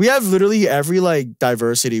literally every like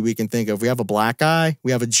diversity we can think of. We have a black guy,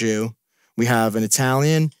 we have a Jew, we have an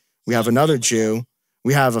Italian, we have another Jew,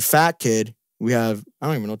 we have a fat kid, we have I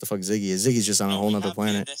don't even know what the fuck Ziggy is. Ziggy's just on a whole nother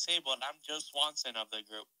planet. Disabled. I'm Joe Swanson of the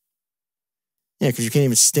group. Yeah, because you can't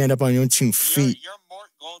even stand up on your own 2 feet. You're Mort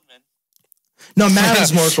Goldman. No,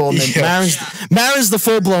 Marin's more Goldman. Yeah. Marin's the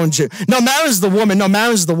full blown Jew. No, Marin's the woman. No,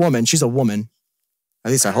 Marin's the woman. She's a woman.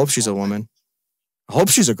 At least I hope she's a woman. I hope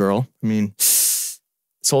she's a girl. I mean, this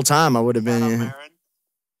whole time I would have been. Marin.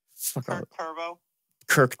 Fuck Kirk up. Turbo.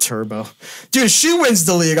 Kirk Turbo. Dude, if she wins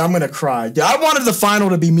the league, I'm gonna cry. Dude, I wanted the final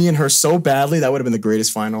to be me and her so badly. That would have been the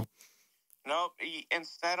greatest final. Nope.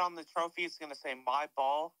 Instead on the trophy, it's gonna say "My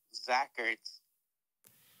ball, Zach Ertz."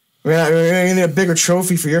 We're gonna need a bigger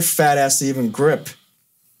trophy for your fat ass to even grip.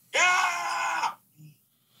 Yeah.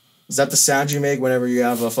 Is that the sound you make whenever you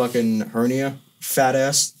have a fucking hernia? Fat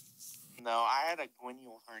ass? No, I had a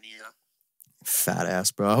guineal hernia. Fat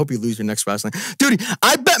ass, bro. I hope you lose your next wrestling. Dude,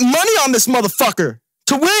 I bet money on this motherfucker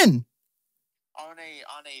to win. On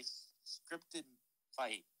a scripted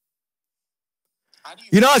fight. How do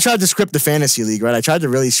You know, I tried to script the fantasy league, right? I tried to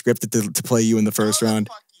really script it to play you in the first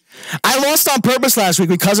round. I lost on purpose last week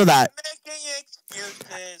because of that. Making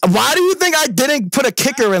excuses. Why do you think I didn't put a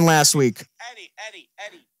kicker in last week? Eddie,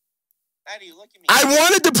 look at me. I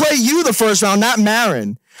wanted to play you the first round, not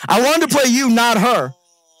Marin. I wanted to play you, not her.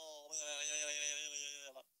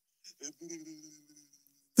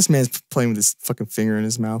 This man's playing with his fucking finger in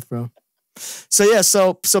his mouth, bro. So yeah,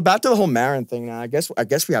 so back to the whole Marin thing now. I guess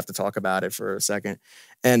we have to talk about it for a second.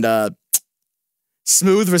 And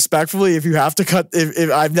Smooth, respectfully, if you have to cut,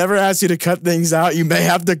 if I've never asked you to cut things out, you may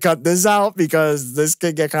have to cut this out because this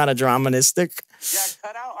could get kind of dramatistic. Yeah,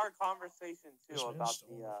 cut out our conversation too about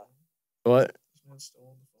the. What? This man's still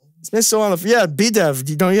on the phone. This man's still on the. Yeah, B-Dev,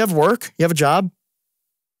 don't you have work? You have a job?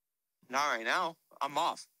 Not right now. I'm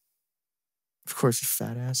off. Of course, you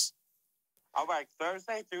fat ass. I'll work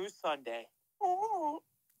Thursday through Sunday.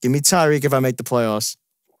 Give me Tyreek if I make the playoffs.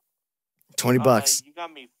 $20. You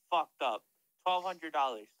got me fucked up. $1,200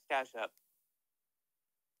 cash up.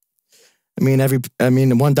 I mean,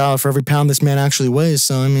 $1 for every pound this man actually weighs.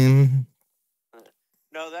 So I mean,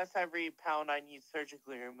 No, that's every pound I need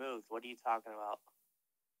surgically removed. What are you talking about?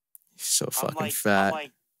 you're so fucking I'm fat.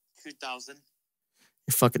 like 2,000.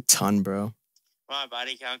 You're fucking ton, bro. My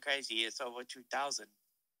body count crazy. It's over 2,000.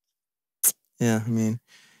 Yeah, I mean,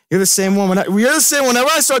 you're the same one. You're the same. Whenever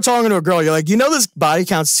I start talking to a girl, you're like, you know, this body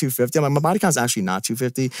count's 250. I'm like, my body count's actually not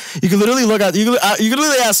 250. You can literally look at. You can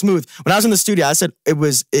literally ask Smooth. When I was in the studio, I said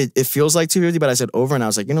it feels like 250, but I said over, and I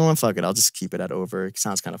was like, you know what, fuck it. I'll just keep it at over. It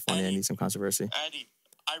sounds kind of funny. I need some controversy. Eddie,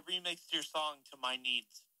 I remixed your song to my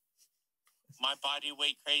needs. My body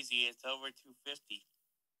weight crazy. It's over 250.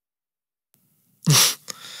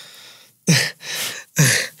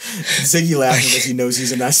 Ziggy laughing because he knows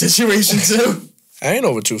he's in that situation too. I ain't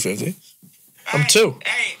over 250. I'm 2.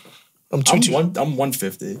 Hey. I'm 2. I'm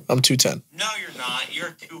 150. I'm 210. No, you're not.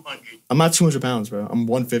 You're 200. I'm not 200 pounds, bro. I'm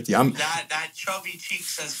 150. That chubby cheek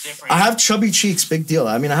says different. I have chubby cheeks, big deal.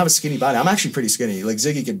 I mean, I have a skinny body. I'm actually pretty skinny. Like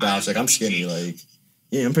Ziggy can vouch. Like I'm skinny. Like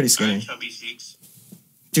yeah, I'm pretty skinny. Chubby cheeks.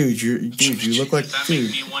 Dude, you look like Does that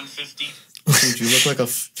dude. make me 150? Dude, you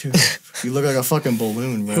look like a fucking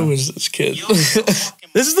balloon, bro. Who is this kid? You look so fucking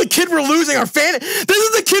This is the kid we're losing our fan. This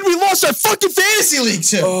is the kid we lost our fucking fantasy league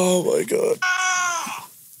to. Oh my god.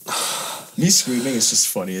 Me screaming is just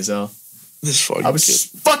funny as hell. This fucking I was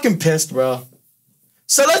kid. fucking pissed, bro.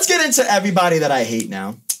 So let's get into everybody that I hate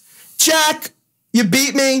now. Jack, you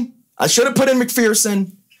beat me. I should have put in McPherson,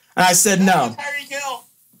 and I said no. Tyreek Hill.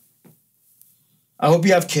 I hope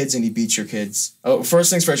you have kids and you beat your kids. Oh,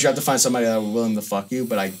 first things first, you have to find somebody that will willing to fuck you,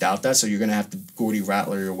 but I doubt that, so you're gonna have to Gordy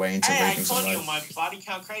Rattler your way into Hey, I raping told you somebody. my body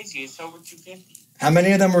count crazy. It's over 250. How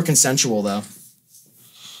many of them were consensual though?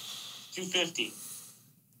 250.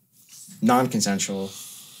 Non-consensual.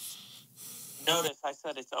 Notice I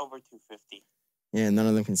said it's over 250. Yeah, none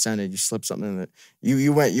of them consented. You slipped something in it.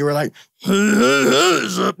 You were like,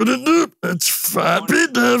 it's Fat B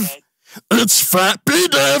Dev. It's Fat B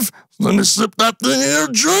Dev. Let me slip that thing in your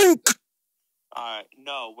drink. Alright,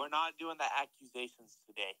 no, we're not doing the accusations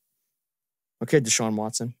today. Okay, Deshaun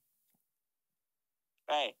Watson.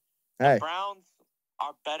 Hey, Hey, the Browns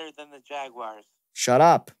are better than the Jaguars. shut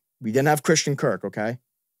up. We didn't have Christian Kirk, okay?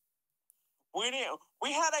 We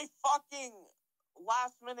had a fucking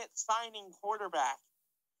last-minute signing quarterback.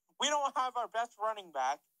 We don't have our best running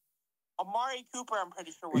back. Amari Cooper, I'm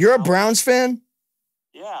pretty sure. You're a out. Browns fan?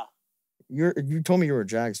 Yeah. You told me you were a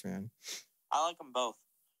Jags fan. I like them both.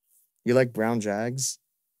 You like Brown Jags?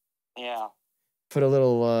 Yeah. Put a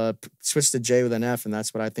little switch the J with an F, and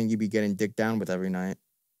that's what I think you'd be getting dicked down with every night.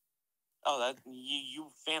 Oh, that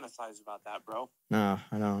you fantasize about that, bro. No,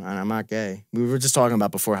 I don't. I'm not gay. We were just talking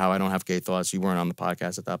about before how I don't have gay thoughts. You weren't on the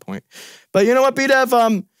podcast at that point. But you know what,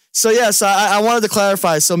 BDev? So yes, I wanted to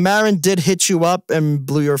clarify. So Marin did hit you up and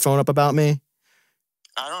blew your phone up about me.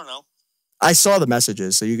 I don't know. I saw the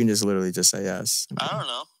messages, so you can just literally just say yes. I don't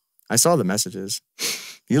know. I saw the messages.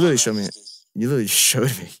 You literally showed me. You literally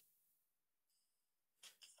showed me.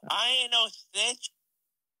 I ain't no snitch.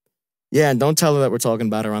 Yeah, and don't tell her that we're talking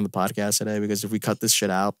about her on the podcast today, because if we cut this shit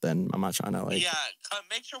out, then I'm not trying to like. Yeah,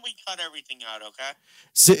 make sure we cut everything out, okay?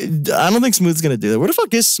 So, I don't think Smooth's gonna do that. Where the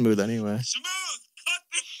fuck is Smooth anyway? Smooth, cut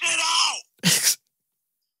this shit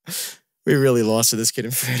out. We really lost to this kid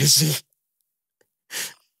in fantasy.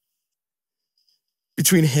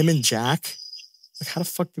 Between him and Jack, like how the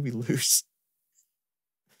fuck did we lose?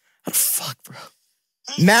 How the fuck, bro?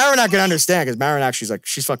 Marin, I can understand, because Marin actually is like,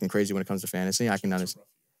 she's fucking crazy when it comes to fantasy. I can understand.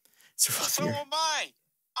 It's a rough So year. am I.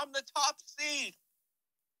 I'm the top seed.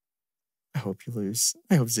 I hope you lose.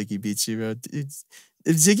 I hope Ziggy beats you, bro. If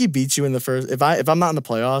Ziggy beats you in the first, if I'm not in the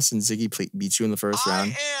playoffs and Ziggy beats you in the first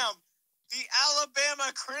round, I am the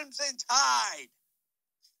Alabama Crimson Tide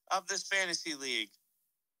of this fantasy league.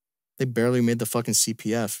 they barely made the fucking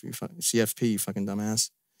CPF, CFP, you fucking dumbass.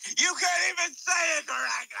 You can't even say it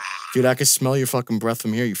correctly. Dude, I can smell your fucking breath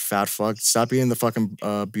from here, you fat fuck. Stop eating the fucking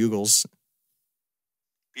bugles.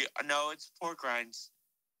 Yeah, no, it's pork rinds.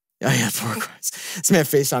 Yeah, pork rinds. This man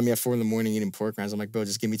FaceTimed me at 4 a.m. eating pork rinds. I'm like, bro,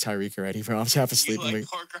 just give me Tyreek already, bro. I'm half asleep. You I'm like like,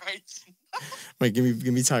 pork rinds? like, give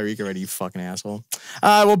me Tyreek already, you fucking asshole.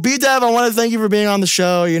 Well, B-Dev, I want to thank you for being on the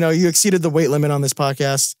show. You know, you exceeded the weight limit on this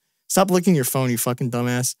podcast. Stop licking your phone, you fucking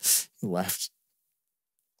dumbass. You left.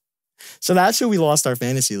 So that's who we lost our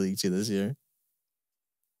fantasy league to this year.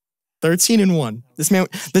 13-1.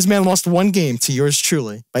 This man lost one game to yours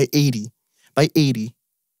truly by 80. By 80.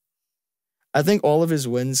 I think all of his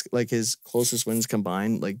wins, like his closest wins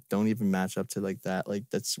combined, like don't even match up to like that. Like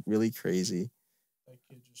that's really crazy. That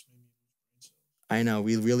kid just made me lose. I know,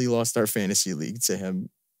 we really lost our fantasy league to him.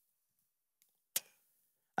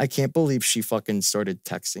 I can't believe she fucking started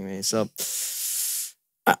texting me. So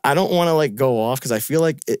I don't want to like go off, because I feel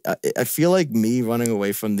like me running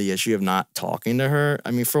away from the issue of not talking to her. I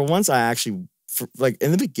mean, for once, I actually like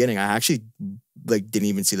in the beginning, I actually like didn't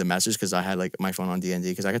even see the message, because I had like my phone on D&D,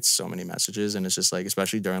 because I got so many messages, and it's just like,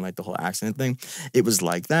 especially during like the whole accident thing, it was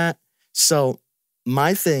like that. So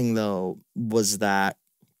my thing though was that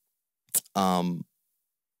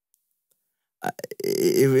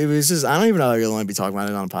it was just, I don't even know if I really want to be talking about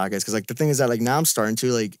it on a podcast, because like the thing is that like now I'm starting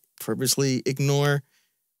to like purposely ignore,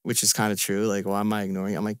 which is kind of true. Like, why am I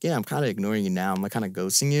ignoring you? I'm like, yeah, I'm kind of ignoring you now. I'm like kind of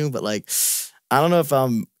ghosting you, but like, I don't know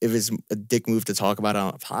if it's a dick move to talk about it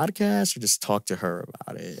on a podcast or just talk to her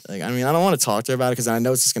about it. Like, I mean, I don't want to talk to her about it, because I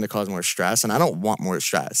know it's just going to cause more stress, and I don't want more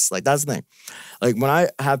stress. Like, that's the thing. Like, when I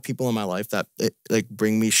have people in my life that like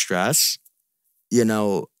bring me stress, you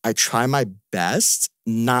know, I try my best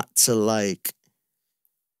not to like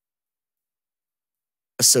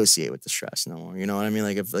associate with the stress no more. You know what I mean?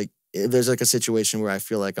 Like, if there's like a situation where I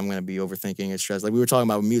feel like I'm gonna be overthinking and stressed, like we were talking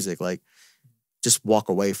about with music, like just walk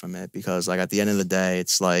away from it, because like at the end of the day,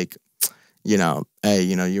 it's like, you know, hey,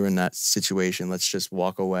 you know, you're in that situation. Let's just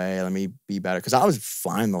walk away. Let me be better. Because I was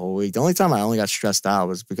fine the whole week. The only time I only got stressed out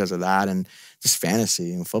was because of that and just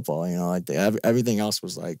fantasy and football. You know, like everything else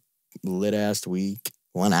was like lit ass week.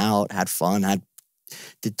 Went out, had fun,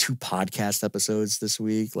 did 2 podcast episodes this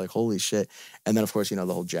week. Like, holy shit. And then, of course, you know,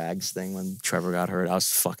 the whole Jags thing when Trevor got hurt. I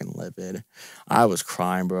was fucking livid. I was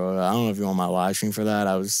crying, bro. I don't know if you're on my live stream for that.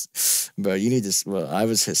 I was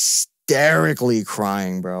hysterically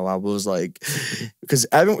crying, bro. I was like, because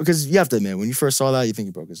you have to admit, when you first saw that, you think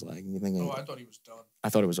he broke his leg. Oh, I thought he was done. I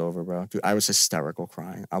thought it was over, bro. Dude, I was hysterical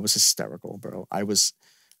crying. I was hysterical, bro.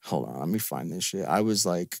 Hold on, let me find this shit. I was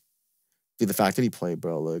like, dude, the fact that he played,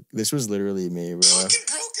 bro, look, this was literally me, bro. Fucking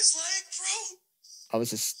broke his leg, bro. I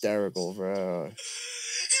was hysterical, bro.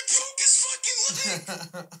 He broke his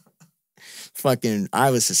fucking leg. Fucking,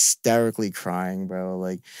 I was hysterically crying, bro.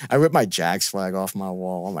 Like, I ripped my Jags flag off my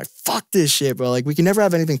wall. I'm like, fuck this shit, bro. Like, we can never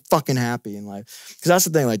have anything fucking happy in life. Because that's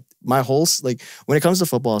the thing. Like, my whole, like, when it comes to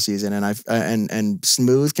football season, and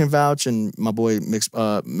Smooth can vouch, and my boy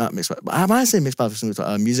not Mixed, I might say Mixed by Smooth,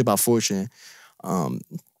 Music by Fortune,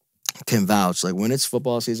 can vouch. Like, when it's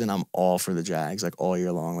football season, I'm all for the Jags, like, all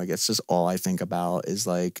year long. Like, it's just all I think about is,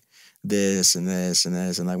 like, this and this and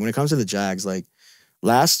this. And, like, when it comes to the Jags, like,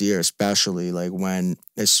 last year, especially, like when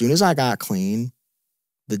as soon as I got clean,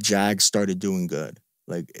 the Jags started doing good.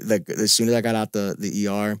 Like as soon as I got out the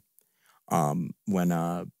ER, when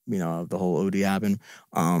the whole OD happened,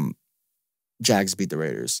 Jags beat the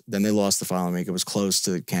Raiders. Then they lost the following week. It was close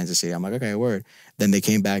to Kansas City. I'm like, okay, word. Then they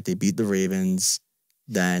came back. They beat the Ravens.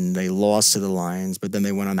 Then they lost to the Lions. But then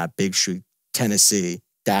they went on that big streak: Tennessee,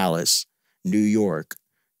 Dallas, New York,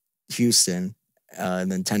 Houston.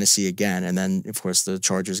 And then Tennessee again, and then of course the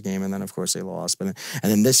Chargers game, and then of course they lost. But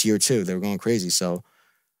and then this year too, they were going crazy. So,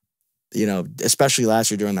 especially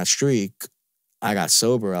last year during that streak, I got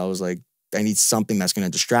sober. I was like, I need something that's going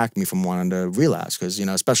to distract me from wanting to relapse, because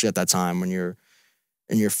especially at that time when you're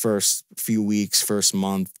in your first few weeks, first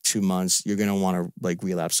month, 2 months, you're gonna want to like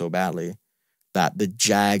relapse so badly. That the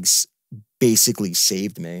Jags basically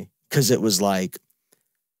saved me, because it was like,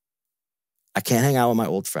 I can't hang out with my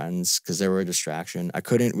old friends because they were a distraction. I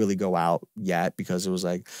couldn't really go out yet because it was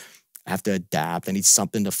like, I have to adapt. I need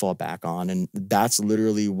something to fall back on. And that's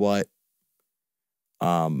literally what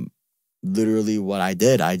I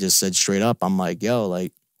did. I just said straight up, I'm like, yo,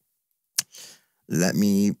 like, let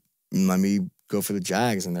me go for the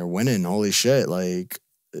Jags, and they're winning. Holy shit. Like,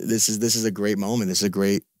 this is a great moment. This is a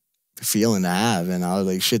great feeling to have. And I was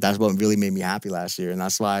like, shit, that's what really made me happy last year. And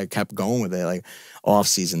that's why I kept going with it, like, off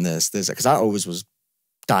season, this, because I always was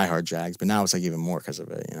diehard Jags, but now it's like even more because of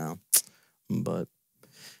it, But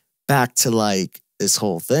back to like this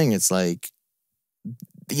whole thing, it's like,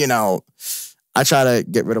 I try to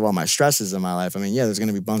get rid of all my stresses in my life. I mean, yeah, there's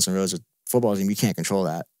gonna be bumps and roads with football team. You can't control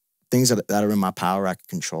that. Things that are in my power I can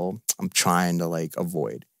control, I'm trying to like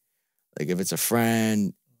avoid. Like if it's a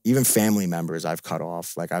friend, even family members I've cut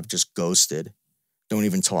off. Like I've just ghosted. Don't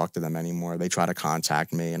even talk to them anymore. They try to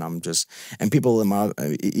contact me, and and people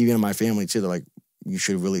even in my family too, they're like, you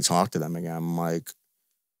should really talk to them again. I'm like,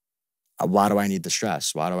 why do I need the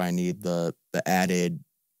stress? Why do I need the added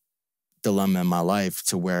dilemma in my life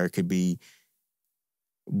to where it could be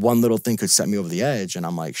one little thing could set me over the edge? And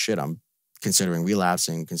I'm like, shit, I'm considering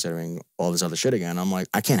relapsing, considering all this other shit again. I'm like,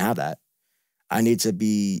 I can't have that. I need to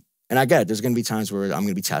be, and I get it, there's going to be times where I'm going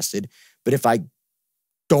to be tested, but if I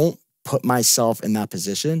don't put myself in that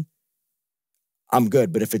position, I'm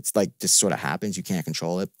good. But if it's like this sort of happens, you can't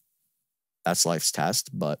control it. That's life's test.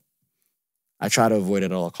 But I try to avoid it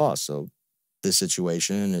at all costs. So this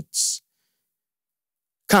situation, it's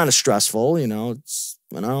kind of stressful, it's,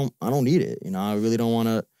 and I don't need it. I really don't want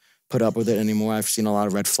to put up with it anymore. I've seen a lot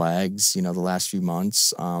of red flags, the last few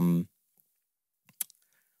months.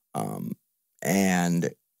 And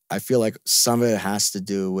I feel like some of it has to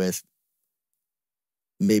do with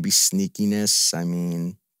maybe sneakiness. I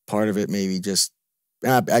mean, part of it maybe just,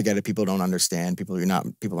 I get it. People don't understand. People are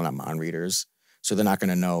not mind readers. So they're not going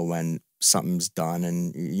to know when something's done,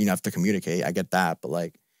 and you have to communicate. I get that. But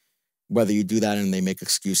like, whether you do that and they make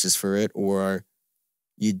excuses for it, or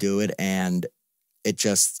you do it and it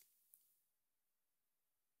just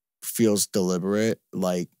feels deliberate,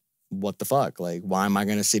 like, what the fuck? Like, why am I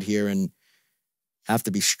going to sit here and have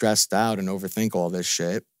to be stressed out and overthink all this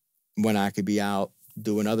shit when I could be out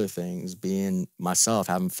doing other things, being myself,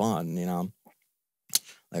 having fun,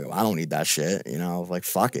 Like, I don't need that shit, like,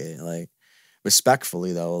 fuck it. Like,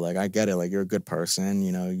 respectfully, though, like, I get it. Like, you're a good person,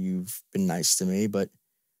 you've been nice to me. But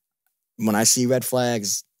when I see red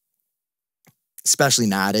flags, especially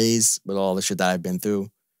nowadays with all the shit that I've been through,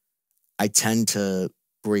 I tend to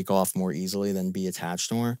break off more easily than be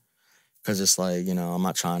attached more. Because it's like, I'm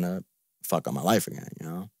not trying to fuck up my life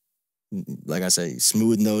again, Like I say,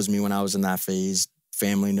 Smooth knows me when I was in that phase.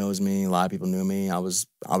 Family knows me. A lot of people knew me. I was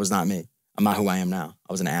not me. I'm not who I am now.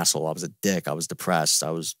 I was an asshole. I was a dick. I was depressed.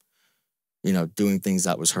 I was, doing things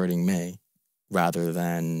that was hurting me rather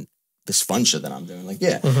than this fun shit that I'm doing. Like,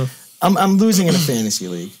 yeah, I'm losing in a fantasy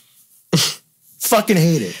league. Fucking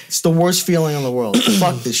hate it. It's the worst feeling in the world.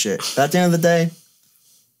 Fuck this shit. But at the end of the day,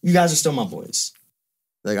 you guys are still my boys.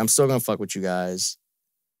 Like, I'm still gonna fuck with you guys.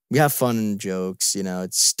 We have fun and jokes,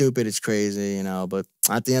 it's stupid, it's crazy, but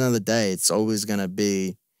at the end of the day, it's always gonna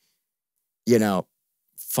be,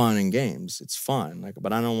 fun and games. It's fun. Like,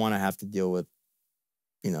 but I don't want to have to deal with,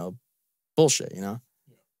 bullshit, you know?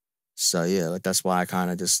 So yeah, like that's why I kind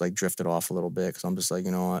of just like drifted off a little bit because I'm just like,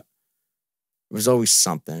 you know what? It was always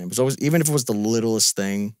something. It was always, even if it was the littlest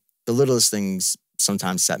things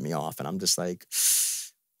sometimes set me off. And I'm just like,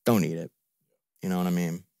 don't need it. You know what I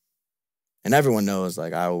mean? And everyone knows,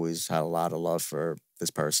 like, I always had a lot of love for this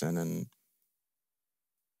person. And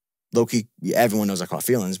low key, everyone knows I caught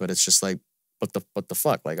feelings, but it's just like, what the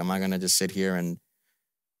fuck? Like, am I going to just sit here and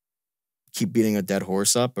keep beating a dead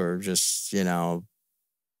horse up or just, you know,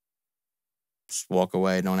 just walk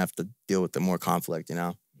away, don't have to deal with the more conflict, you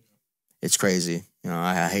know? It's crazy. You know,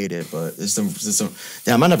 I hate it, but it's the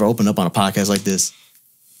damn, I never opened up on a podcast like this.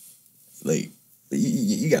 Like,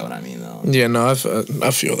 you got what I mean, though. Yeah, no, I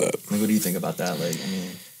feel that. Like, what do you think about that? Like, I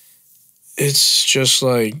mean, it's just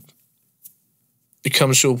like, it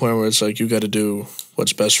comes to a point where it's like, you got to do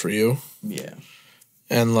what's best for you. Yeah.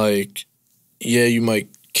 And like, yeah, you might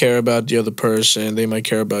care about the other person, they might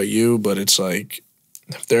care about you, but it's like,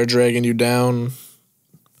 if they're dragging you down,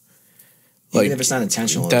 like, even if it's not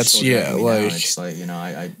intentional, that's, yeah, like, it's like, you know,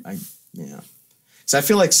 I you know, so I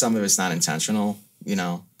feel like some of it's not intentional, you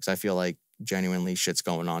know, because I feel like genuinely shit's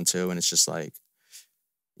going on too, and it's just like,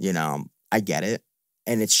 you know, I get it,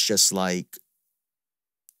 and it's just like,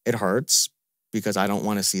 it hurts because I don't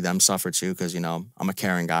want to see them suffer too, because, you know, I'm a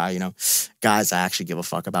caring guy, you know, guys, I actually give a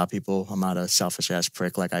fuck about people. I'm not a selfish ass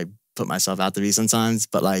prick like I put myself out to be sometimes,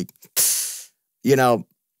 but like, you know,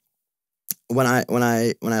 when I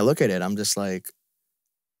look at it, I'm just like,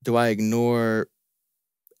 do I ignore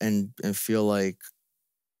and feel like,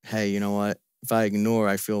 hey, you know what? If I ignore,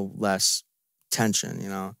 I feel less tension, you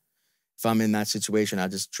know? If I'm in that situation, I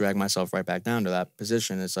just drag myself right back down to that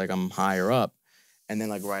position. It's like I'm higher up. And then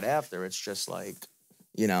like right after, it's just like,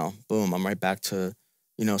 you know, boom, I'm right back to,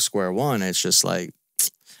 you know, square one. It's just like,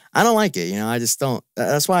 I don't like it, you know? I just don't.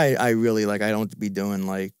 That's why I really, like, I don't be doing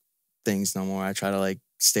like things no more. I try to like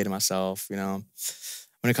stay to myself, you know?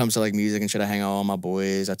 When it comes to like music and shit, I hang out with all my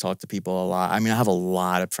boys. I talk to people a lot. I mean, I have a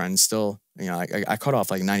lot of friends still. You know, I cut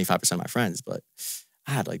off like 95% of my friends, but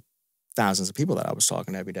I had like thousands of people that I was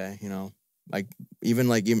talking to every day, you know? Like, even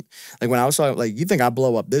when I was talking, like, you think I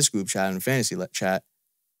blow up this group chat and fantasy chat,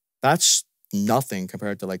 that's nothing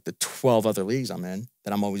compared to like the 12 other leagues I'm in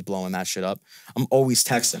that I'm always blowing that shit up. I'm always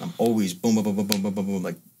texting. I'm always boom, boom, boom, boom, boom, boom, boom, boom,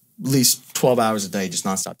 like at least 12 hours a day, just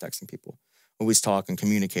nonstop texting people. Always talking,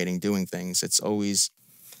 communicating, doing things. It's always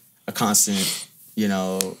a constant, you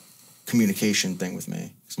know, communication thing with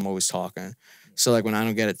me because I'm always talking. So like when I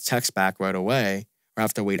don't get a text back right away or I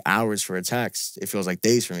have to wait hours for a text, it feels like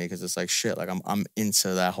days for me because it's like shit. Like I'm into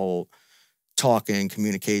that whole talking,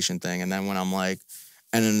 communication thing. And then when I'm like,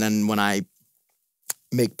 and then when I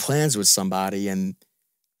make plans with somebody and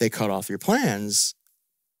they cut off your plans,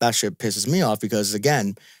 that shit pisses me off because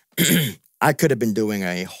again, I could have been doing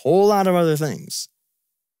a whole lot of other things.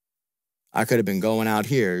 I could have been going out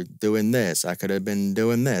here doing this. I could have been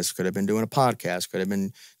doing this. Could have been doing a podcast. Could have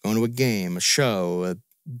been going to a game, a show, a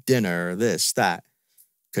dinner, this, that.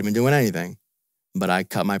 Could have been doing anything. But I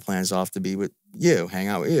cut my plans off to be with you, hang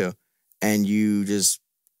out with you. And you just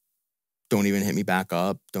don't even hit me back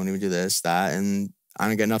up. Don't even do this, that. And I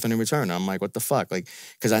don't get nothing in return. I'm like, what the fuck? Like,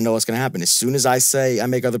 because I know what's going to happen. As soon as I say I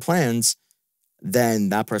make other plans, then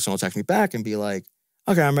that person will text me back and be like,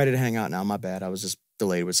 okay, I'm ready to hang out now. My bad. I was just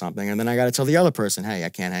delayed with something. And then I got to tell the other person, hey, I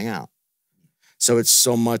can't hang out. So it's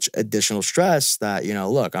so much additional stress that, you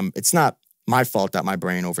know, look, it's not my fault that my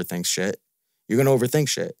brain overthinks shit. You're going to overthink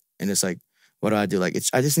shit. And it's like, what do I do? Like,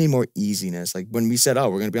 I just need more easiness. Like when we said, oh,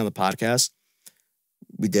 we're going to be on the podcast,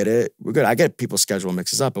 we did it. We're good. I get people's schedule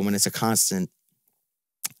mixes up. But when it's a constant,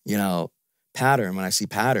 you know, pattern, when I see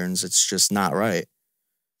patterns, it's just not right.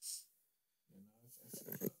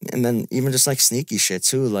 And then even just like sneaky shit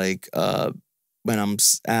too, like when I'm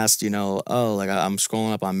asked, you know, oh, like I'm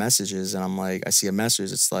scrolling up on messages and I'm like, I see a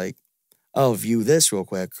message, it's like, oh, view this real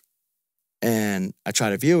quick. And I try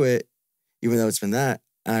to view it, even though it's been that,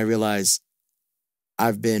 and I realize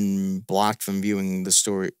I've been blocked from viewing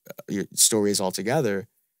the your stories altogether.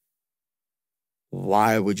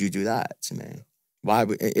 Why would you do that to me? Why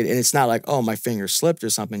would, and it's not like, oh, my finger slipped or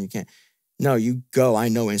something, you can't. No, you go, I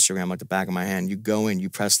know Instagram like the back of my hand. You go in, you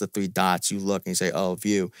press the 3 dots, you look and you say, oh,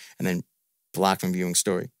 view, and then block from viewing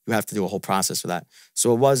story. You have to do a whole process for that.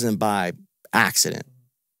 So it wasn't by accident.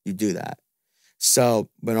 You do that. So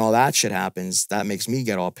when all that shit happens, that makes me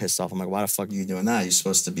get all pissed off. I'm like, why the fuck are you doing that? You're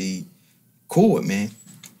supposed to be cool with me.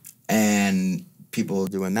 And people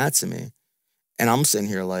doing that to me. And I'm sitting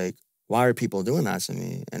here like, why are people doing that to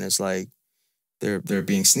me? And it's like, they're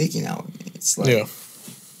being sneaky now with me. It's like, yeah.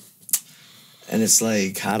 And it's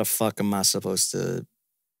like, how the fuck am I supposed to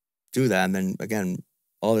do that? And then again,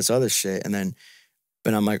 all this other shit. And then,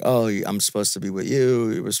 but I'm like, oh, I'm supposed to be with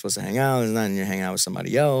you. We're supposed to hang out. And then you're hanging out with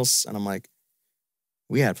somebody else. And I'm like,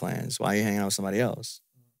 we had plans. Why are you hanging out with somebody else?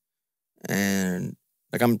 And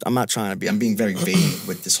like, I'm not trying to be, I'm being very vague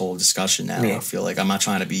with this whole discussion now. Yeah. I feel like I'm not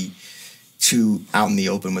trying to be too out in the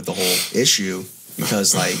open with the whole issue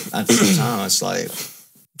because like at the same time, it's like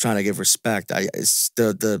I'm trying to give respect. It's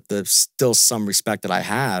the still some respect that I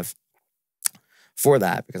have for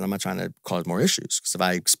that because I'm not trying to cause more issues. Because if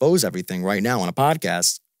I expose everything right now on a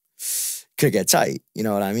podcast, it could get tight. You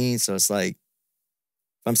know what I mean? So it's like,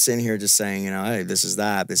 if I'm sitting here just saying, you know, hey, this is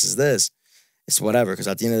that, this is this, it's whatever. Because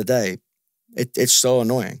at the end of the day, it's so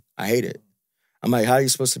annoying. I hate it. I'm like, how are you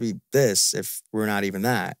supposed to be this if we're not even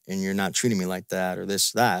that? And you're not treating me like that or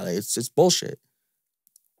this, that. Like, it's bullshit.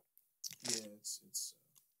 Yeah, it's interesting.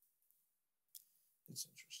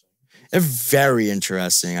 It's very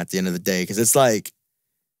interesting at the end of the day because it's like,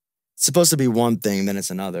 it's supposed to be one thing, then it's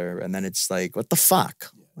another. And then it's like, what the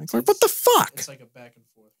fuck? Yeah, Like what the fuck? It's like a back and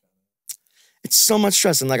forth kind of. It's so much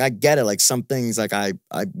stress. And like, I get it. Like some things like I've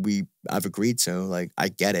agreed to, like I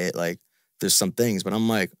get it. Like there's some things, but I'm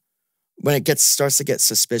like, when it starts to get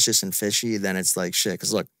suspicious and fishy, then it's like shit.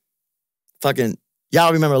 Cause look, fucking,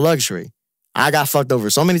 y'all remember Luxury. I got fucked over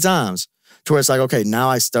so many times to where it's like, okay, now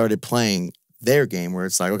I started playing their game where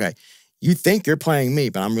it's like, okay, you think you're playing me,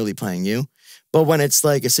 but I'm really playing you. But when it's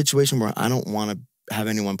like a situation where I don't want to have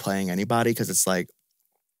anyone playing anybody because it's like,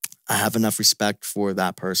 I have enough respect for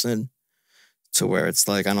that person to where it's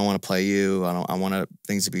like, I don't want to play you. I want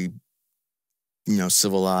things to be, you know,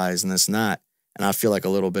 civilized and this and that. And I feel like a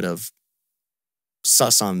little bit of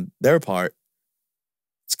sus on their part.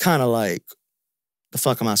 It's kind of like, the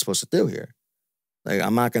fuck am I supposed to do here? Like,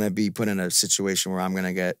 I'm not going to be put in a situation where I'm going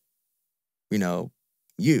to get, you know,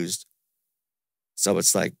 used. So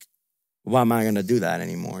it's like, why am I going to do that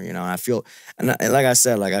anymore? You know, and I feel, and like I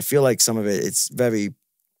said, like, I feel like some of it, it's very,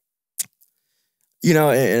 you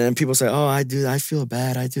know, and people say, oh, I feel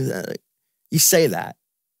bad. I do that. Like, you say that.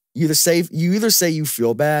 You either say you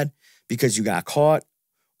feel bad because you got caught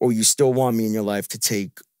or you still want me in your life to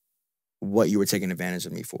take what you were taking advantage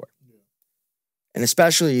of me for. Yeah. And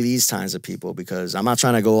especially these kinds of people, because I'm not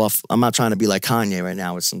trying to go off, I'm not trying to be like Kanye right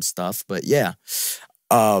now with some stuff, but yeah.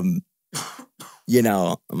 You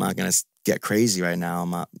know, I'm not going to get crazy right now. I'm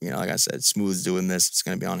not, you know, like I said, Smooth's doing this. It's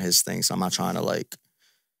going to be on his thing. So I'm not trying to like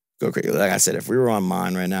go crazy. Like I said, if we were on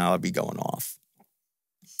mine right now, I'd be going off.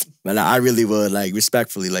 But I really would, like,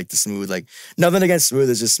 respectfully, like the Smooth, like, nothing against Smooth,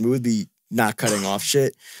 it's just Smooth be not cutting off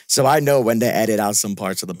shit. So I know when to edit out some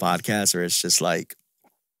parts of the podcast where it's just like,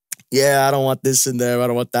 yeah, I don't want this in there, I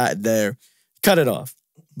don't want that in there. Cut it off.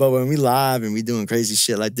 But when we live and we doing crazy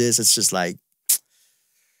shit like this, it's just like,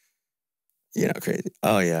 you know, crazy.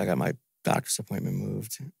 Oh yeah, I got my doctor's appointment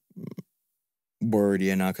moved. Word,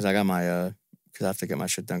 you know, because I got my, because I have to get my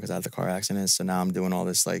shit done because I had the car accident. So now I'm doing all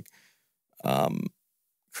this like,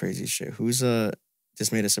 crazy shit. Who's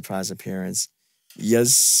just made a surprise appearance?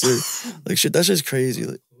 Yes, sir. Like shit, that's just crazy.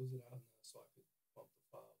 Like,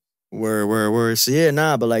 where? So yeah,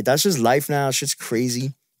 nah, but like that's just life now. Shit's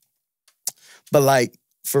crazy. But like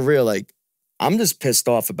for real, like I'm just pissed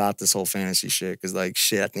off about this whole fantasy shit because like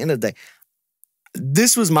shit. At the end of the day,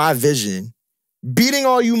 this was my vision, beating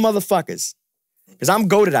all you motherfuckers. Because I'm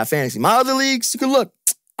goated at fantasy. My other leagues, you can look,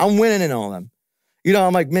 I'm winning in all of them. You know,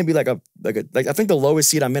 I'm like maybe like I think the lowest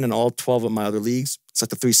seed I'm in all 12 of my other leagues, it's like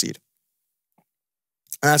the 3 seed.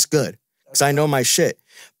 And that's good because I know my shit.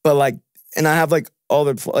 But like, and I have like all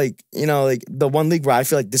the, like, you know, like the one league where I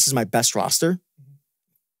feel like this is my best roster,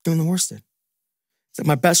 doing the worst in. It's like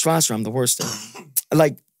my best roster, I'm the worst in.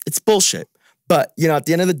 Like, it's bullshit. But, you know, at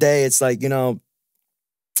the end of the day, it's like, you know,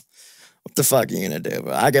 what the fuck are you gonna do,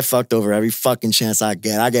 bro? I get fucked over every fucking chance I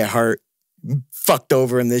get. I get hurt, fucked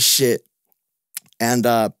over in this shit. And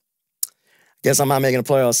I guess I'm not making the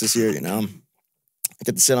playoffs this year, you know. I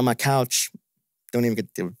get to sit on my couch. Don't even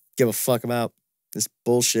get to give a fuck about this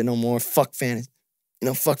bullshit no more. Fuck fantasy. You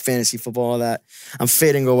know, fuck fantasy football, all that. I'm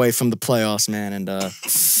fading away from the playoffs, man. And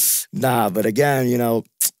nah, but again, you know,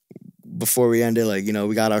 before we end it, like, you know,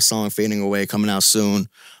 we got our song Fading Away coming out soon.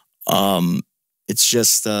 It's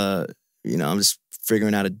just, you know, I'm just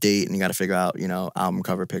figuring out a date and you got to figure out, you know, album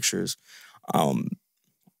cover pictures.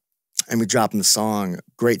 And we dropping the song.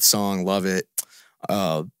 Great song. Love it.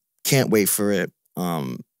 Can't wait for it.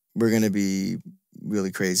 We're going to be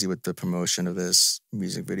really crazy with the promotion of this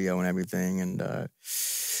music video and everything. And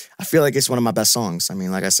I feel like it's one of my best songs. I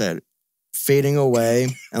mean, like I said, Fading Away.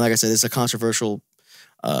 And like I said, it's a controversial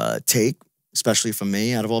take, especially for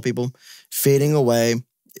me, out of all people. Fading Away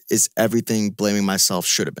is everything Blaming Myself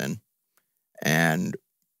should have been. And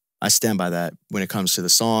I stand by that when it comes to the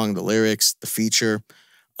song, the lyrics, the feature,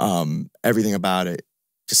 everything about it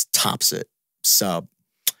just tops it. So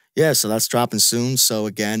yeah, so that's dropping soon. So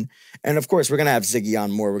again, and of course we're gonna have Ziggy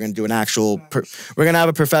on more. We're gonna do an actual, we're gonna have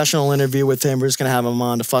a professional interview with him. We're just gonna have him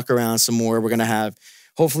on to fuck around some more. We're gonna have,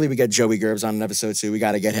 hopefully we get Joey Gerbs on an episode too. We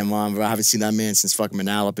gotta get him on. I haven't seen that man since fucking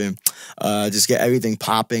Manalapan. Just get everything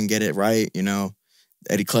popping, get it right, you know.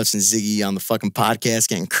 Eddie Clutch and Ziggy on the fucking podcast,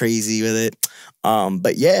 getting crazy with it.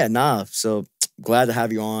 But yeah, nah. So glad to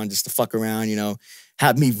have you on, just to fuck around, you know,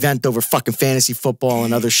 have me vent over fucking fantasy football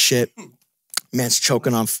and other shit. Man's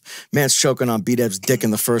choking on B-Dev's dick in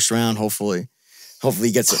the first round. Hopefully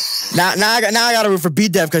he gets it. Now I gotta root for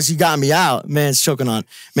B-Dev because he got me out. Man's choking on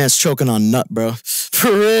nut, bro.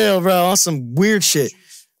 For real, bro. On some weird shit.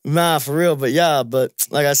 Nah, for real. But yeah, but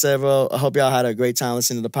like I said, bro, I hope y'all had a great time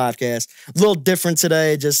listening to the podcast. A little different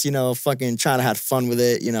today, just, you know, fucking trying to have fun with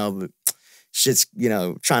it, you know, but shit's, you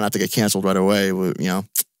know, trying not to get canceled right away. But, you know,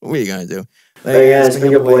 what are you gonna do? Hey guys, it's been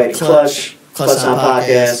your boy Clutch. ClutchTime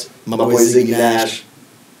Podcast. My boy Ziggy Nash.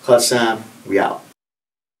 ClutchTime. We out.